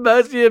 It's the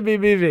most you and me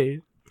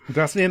movie.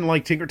 Destiny didn't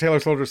like Tinker Tailor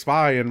Soldier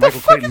Spy, and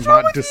Michael Clayton's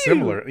not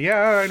dissimilar. You?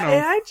 Yeah, I know.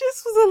 I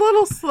just was a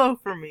little slow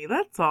for me.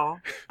 That's all.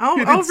 I'll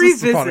It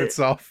insists upon revisit.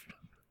 itself.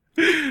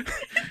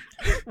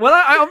 Well,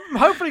 I'm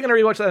hopefully going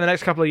to rewatch that in the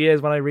next couple of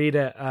years when I read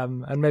it,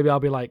 and maybe I'll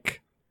be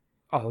like,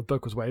 oh, the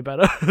book was way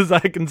better, as I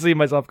can see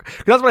myself.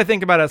 Because that's what I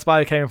think about it.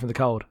 Spider came from the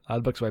cold.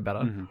 The book's way better.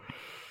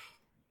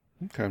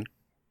 Mm-hmm. Okay.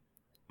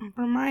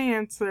 For my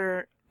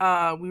answer,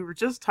 we were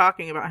just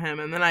talking about him,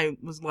 and then I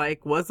was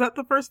like, was that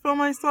the first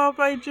film I saw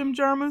by Jim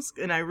Jarmusch?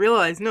 And I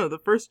realized, no, the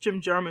first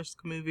Jim Jarmusch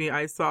movie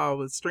I saw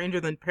was Stranger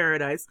Than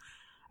Paradise.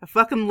 I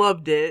fucking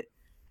loved it.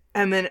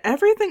 And then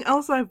everything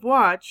else I've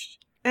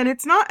watched, and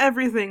it's not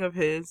everything of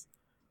his,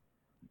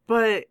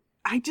 but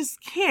I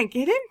just can't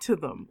get into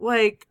them.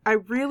 Like, I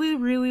really,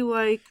 really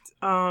liked,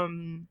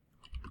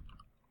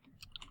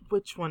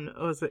 which one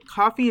was it?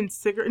 Coffee and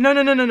Cigarette?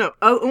 No.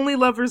 Only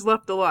Lovers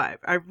Left Alive.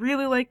 I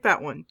really like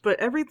that one. But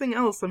everything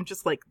else, I'm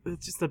just like,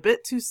 it's just a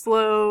bit too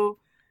slow.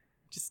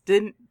 Just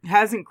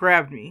hasn't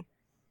grabbed me.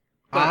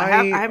 But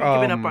I haven't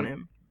given up on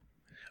him.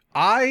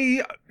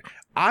 I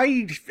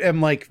am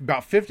like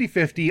about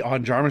 50-50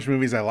 on Jarmusch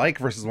movies I like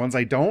versus ones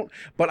I don't,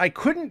 but I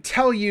couldn't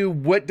tell you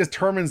what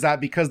determines that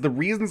because the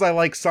reasons I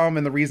like some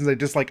and the reasons I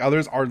dislike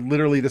others are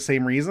literally the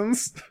same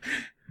reasons.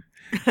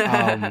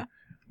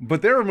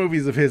 But there are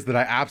movies of his that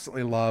I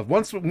absolutely love.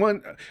 Once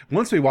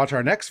we watch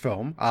our next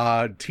film,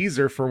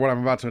 teaser for what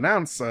I'm about to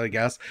announce, I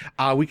guess,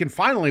 we can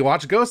finally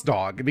watch Ghost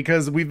Dog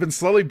because we've been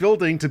slowly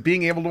building to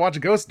being able to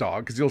watch Ghost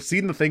Dog because you'll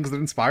see the things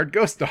that inspired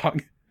Ghost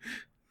Dog.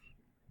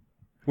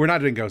 We're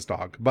not doing Ghost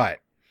Dog, but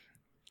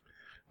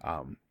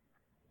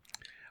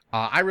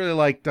I really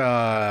liked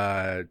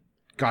God,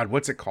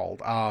 what's it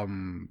called?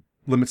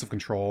 Limits of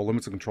Control.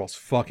 Limits of Control is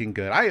fucking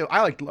good.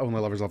 I like Only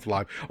Lovers Left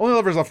Alive. Only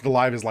Lovers Left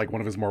Alive is like one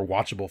of his more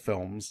watchable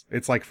films.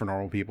 It's like for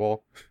normal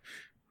people.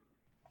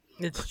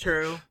 It's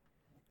true.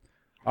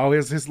 Oh,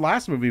 his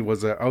last movie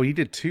was he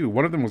did two.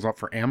 One of them was up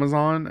for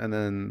Amazon, and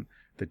then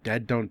The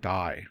Dead Don't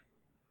Die.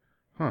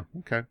 Huh.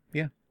 Okay.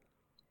 Yeah.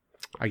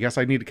 I guess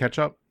I need to catch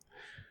up.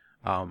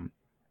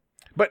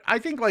 But I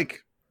think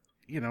like,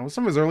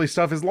 some of his early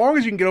stuff, as long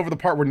as you can get over the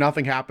part where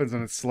nothing happens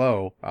and it's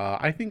slow,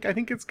 I think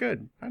it's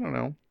good. I don't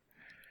know.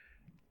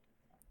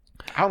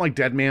 I don't like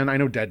Dead Man. I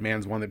know Dead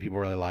Man's one that people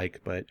really like,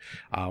 but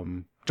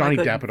Johnny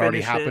Depp had already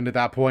happened at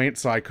that point,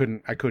 so I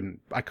couldn't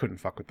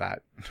fuck with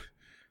that.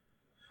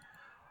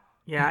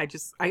 Yeah,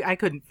 I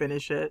couldn't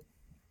finish it.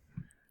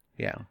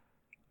 Yeah.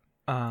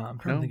 I'm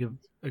trying to think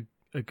of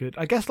a good.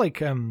 I guess like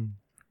Wes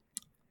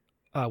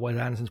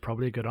Anderson's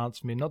probably a good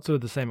answer for me. Not to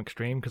the same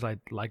extreme because I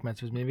like most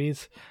of his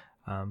movies,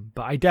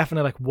 but I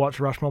definitely like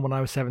watched Rushmore when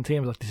I was 17. I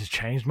was like, this has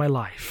changed my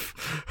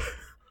life.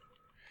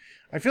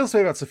 I feel the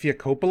same about Sofia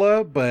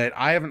Coppola, but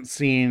I haven't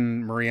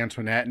seen Marie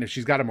Antoinette, and if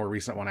she's got a more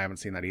recent one, I haven't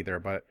seen that either.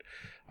 But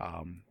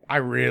I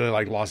really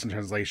like Lost in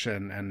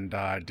Translation, and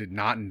did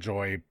not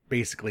enjoy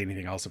basically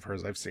anything else of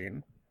hers I've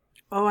seen.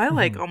 Oh, I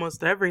like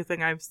almost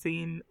everything I've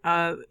seen.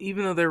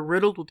 Even though they're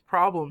riddled with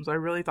problems, I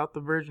really thought The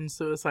Virgin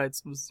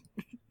Suicides was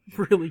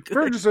really good.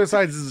 Virgin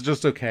Suicides is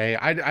just okay.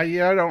 I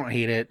don't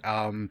hate it.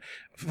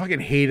 Fucking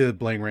hated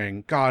Bling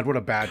Ring. God, what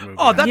a bad movie.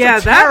 Oh, that's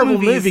a terrible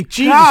movie.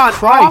 Jesus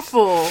Christ.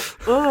 Awful.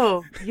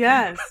 Oh,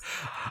 yes.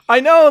 I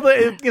know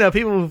that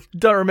people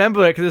don't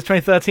remember it because it's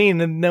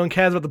 2013 and no one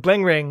cares about the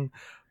Bling Ring.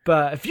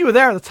 But if you were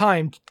there at the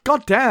time,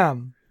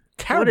 goddamn,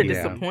 terrible. What a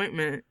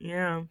disappointment.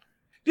 Yeah.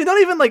 You're not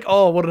even like,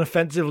 oh, what an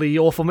offensively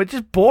awful movie. It's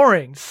just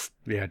boring.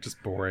 Yeah,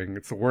 just boring.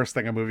 It's the worst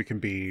thing a movie can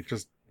be.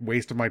 Just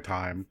waste of my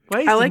time.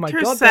 I liked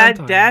her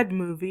Sad Dad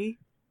movie.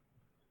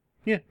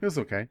 Yeah, it was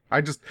okay.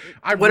 I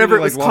Whatever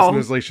really it was like Lost called. in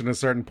Translation at a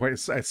certain point.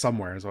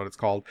 Somewhere is what it's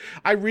called.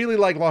 I really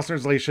like Lost in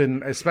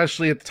Translation,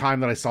 especially at the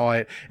time that I saw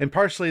it. And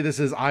partially this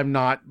is I'm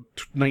not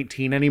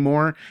 19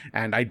 anymore,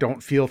 and I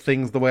don't feel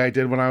things the way I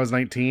did when I was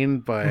 19.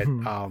 But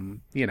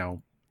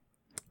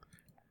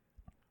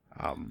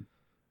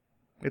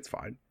it's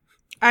fine.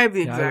 I have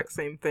the exact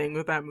same thing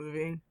with that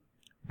movie.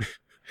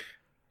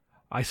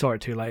 I saw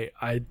it too late.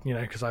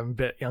 Because I'm a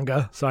bit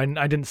younger, so I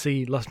didn't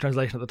see Lost in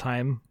Translation at the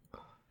time.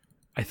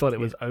 I thought it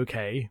was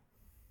okay.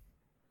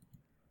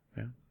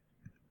 Yeah.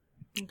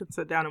 I could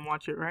sit down and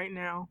watch it right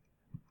now.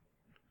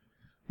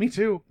 Me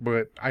too,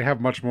 but I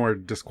have much more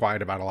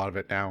disquiet about a lot of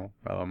it now.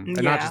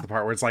 And not just the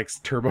part where it's like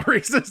turbo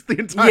racist the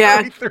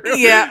entire way through.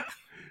 Yeah.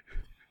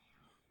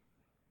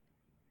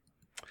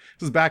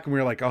 This is back when we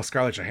were like, oh,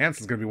 Scarlett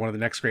Johansson's going to be one of the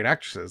next great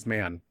actresses.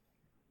 Man,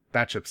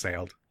 that ship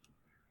sailed.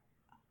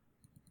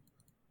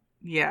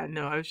 Yeah,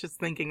 no, I was just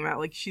thinking that,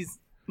 like,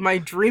 my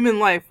dream in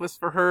life was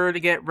for her to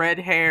get red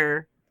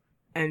hair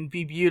and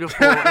be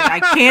beautiful. And I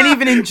can't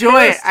even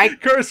enjoy it.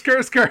 Curse.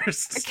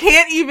 I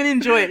can't even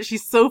enjoy it.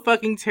 She's so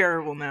fucking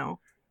terrible now.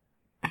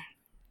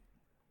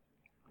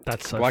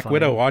 That's so Black funny.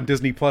 Widow on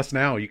Disney Plus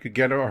now. You could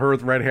get her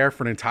with red hair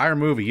for an entire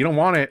movie. You don't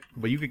want it,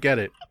 but you could get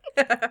it.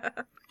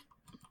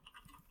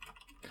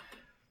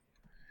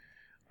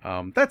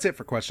 That's it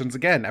for questions.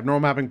 Again,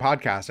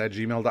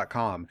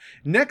 abnormalmappingpodcast@gmail.com.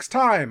 Next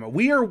time,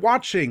 we are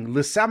watching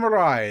Le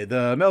Samurai,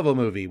 the Melville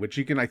movie, which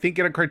you can, I think,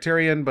 get a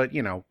Criterion, but,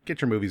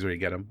 get your movies where you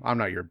get them. I'm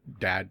not your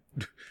dad.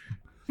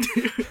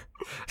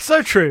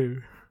 So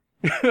true.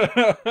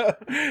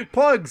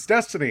 Plugs,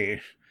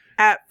 Destiny.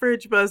 at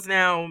Fridge Buzz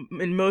now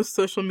in most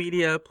social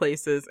media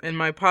places, and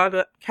my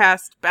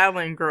podcast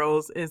Badland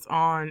Girls is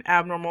on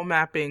Abnormal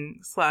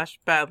Mapping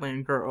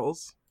 /Badland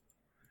Girls.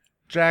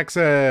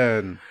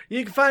 Jackson.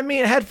 You can find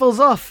me at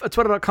Headfullsoff at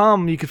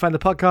twitter.com. You can find the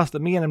podcast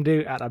that me and him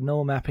do at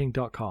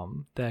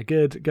abnormalmapping.com. They're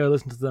good. Go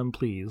listen to them,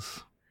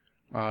 please.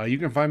 You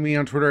can find me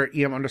on Twitter at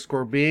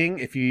em_being.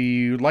 If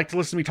you'd like to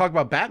listen to me talk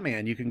about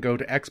Batman, you can go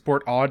to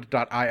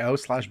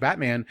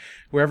exportaud.io/Batman,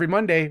 where every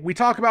Monday we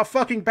talk about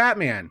fucking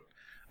Batman.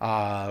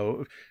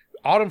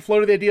 Autumn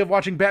floated the idea of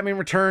watching Batman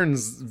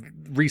Returns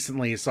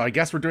recently, so I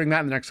guess we're doing that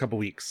in the next couple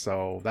weeks,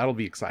 so that'll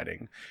be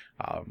exciting,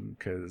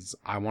 because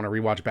I want to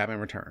rewatch Batman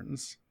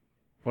Returns.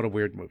 What a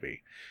weird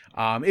movie.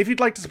 If you'd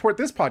like to support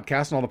this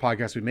podcast and all the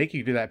podcasts we make,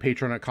 you can do that at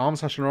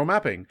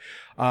patreon.com/abnormalmapping.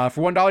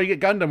 For $1, you get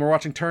Gundam. We're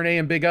watching Turn A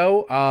and Big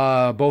O,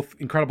 both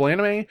incredible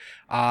anime.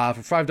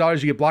 For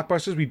 $5, you get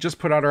Blockbusters. We just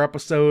put out our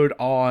episode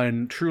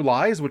on True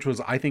Lies, which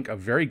was, I think, a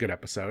very good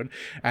episode.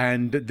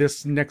 And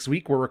this next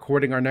week, we're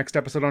recording our next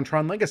episode on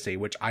Tron Legacy,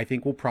 which I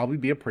think will probably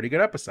be a pretty good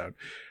episode.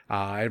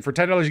 And for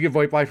 $10, you get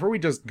VoIP Life, where we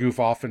just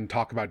goof off and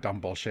talk about dumb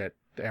bullshit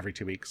every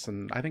 2 weeks,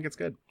 and I think it's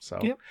good. So,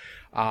 yep.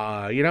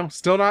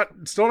 Still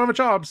don't have a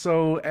job,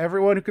 so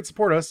everyone who could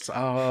support us,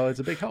 it's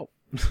a big help.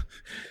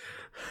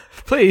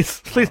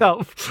 Please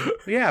help.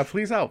 Yeah,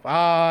 please help.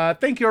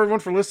 Thank you everyone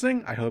for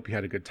listening. I hope you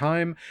had a good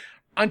time.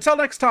 Until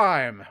next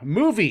time,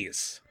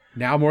 movies,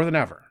 now more than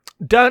ever.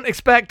 Don't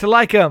expect to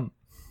like them.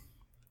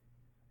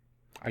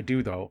 I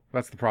do, though.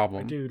 That's the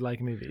problem. I do like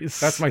movies.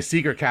 That's my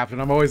secret,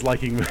 Captain. I'm always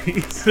liking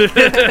movies.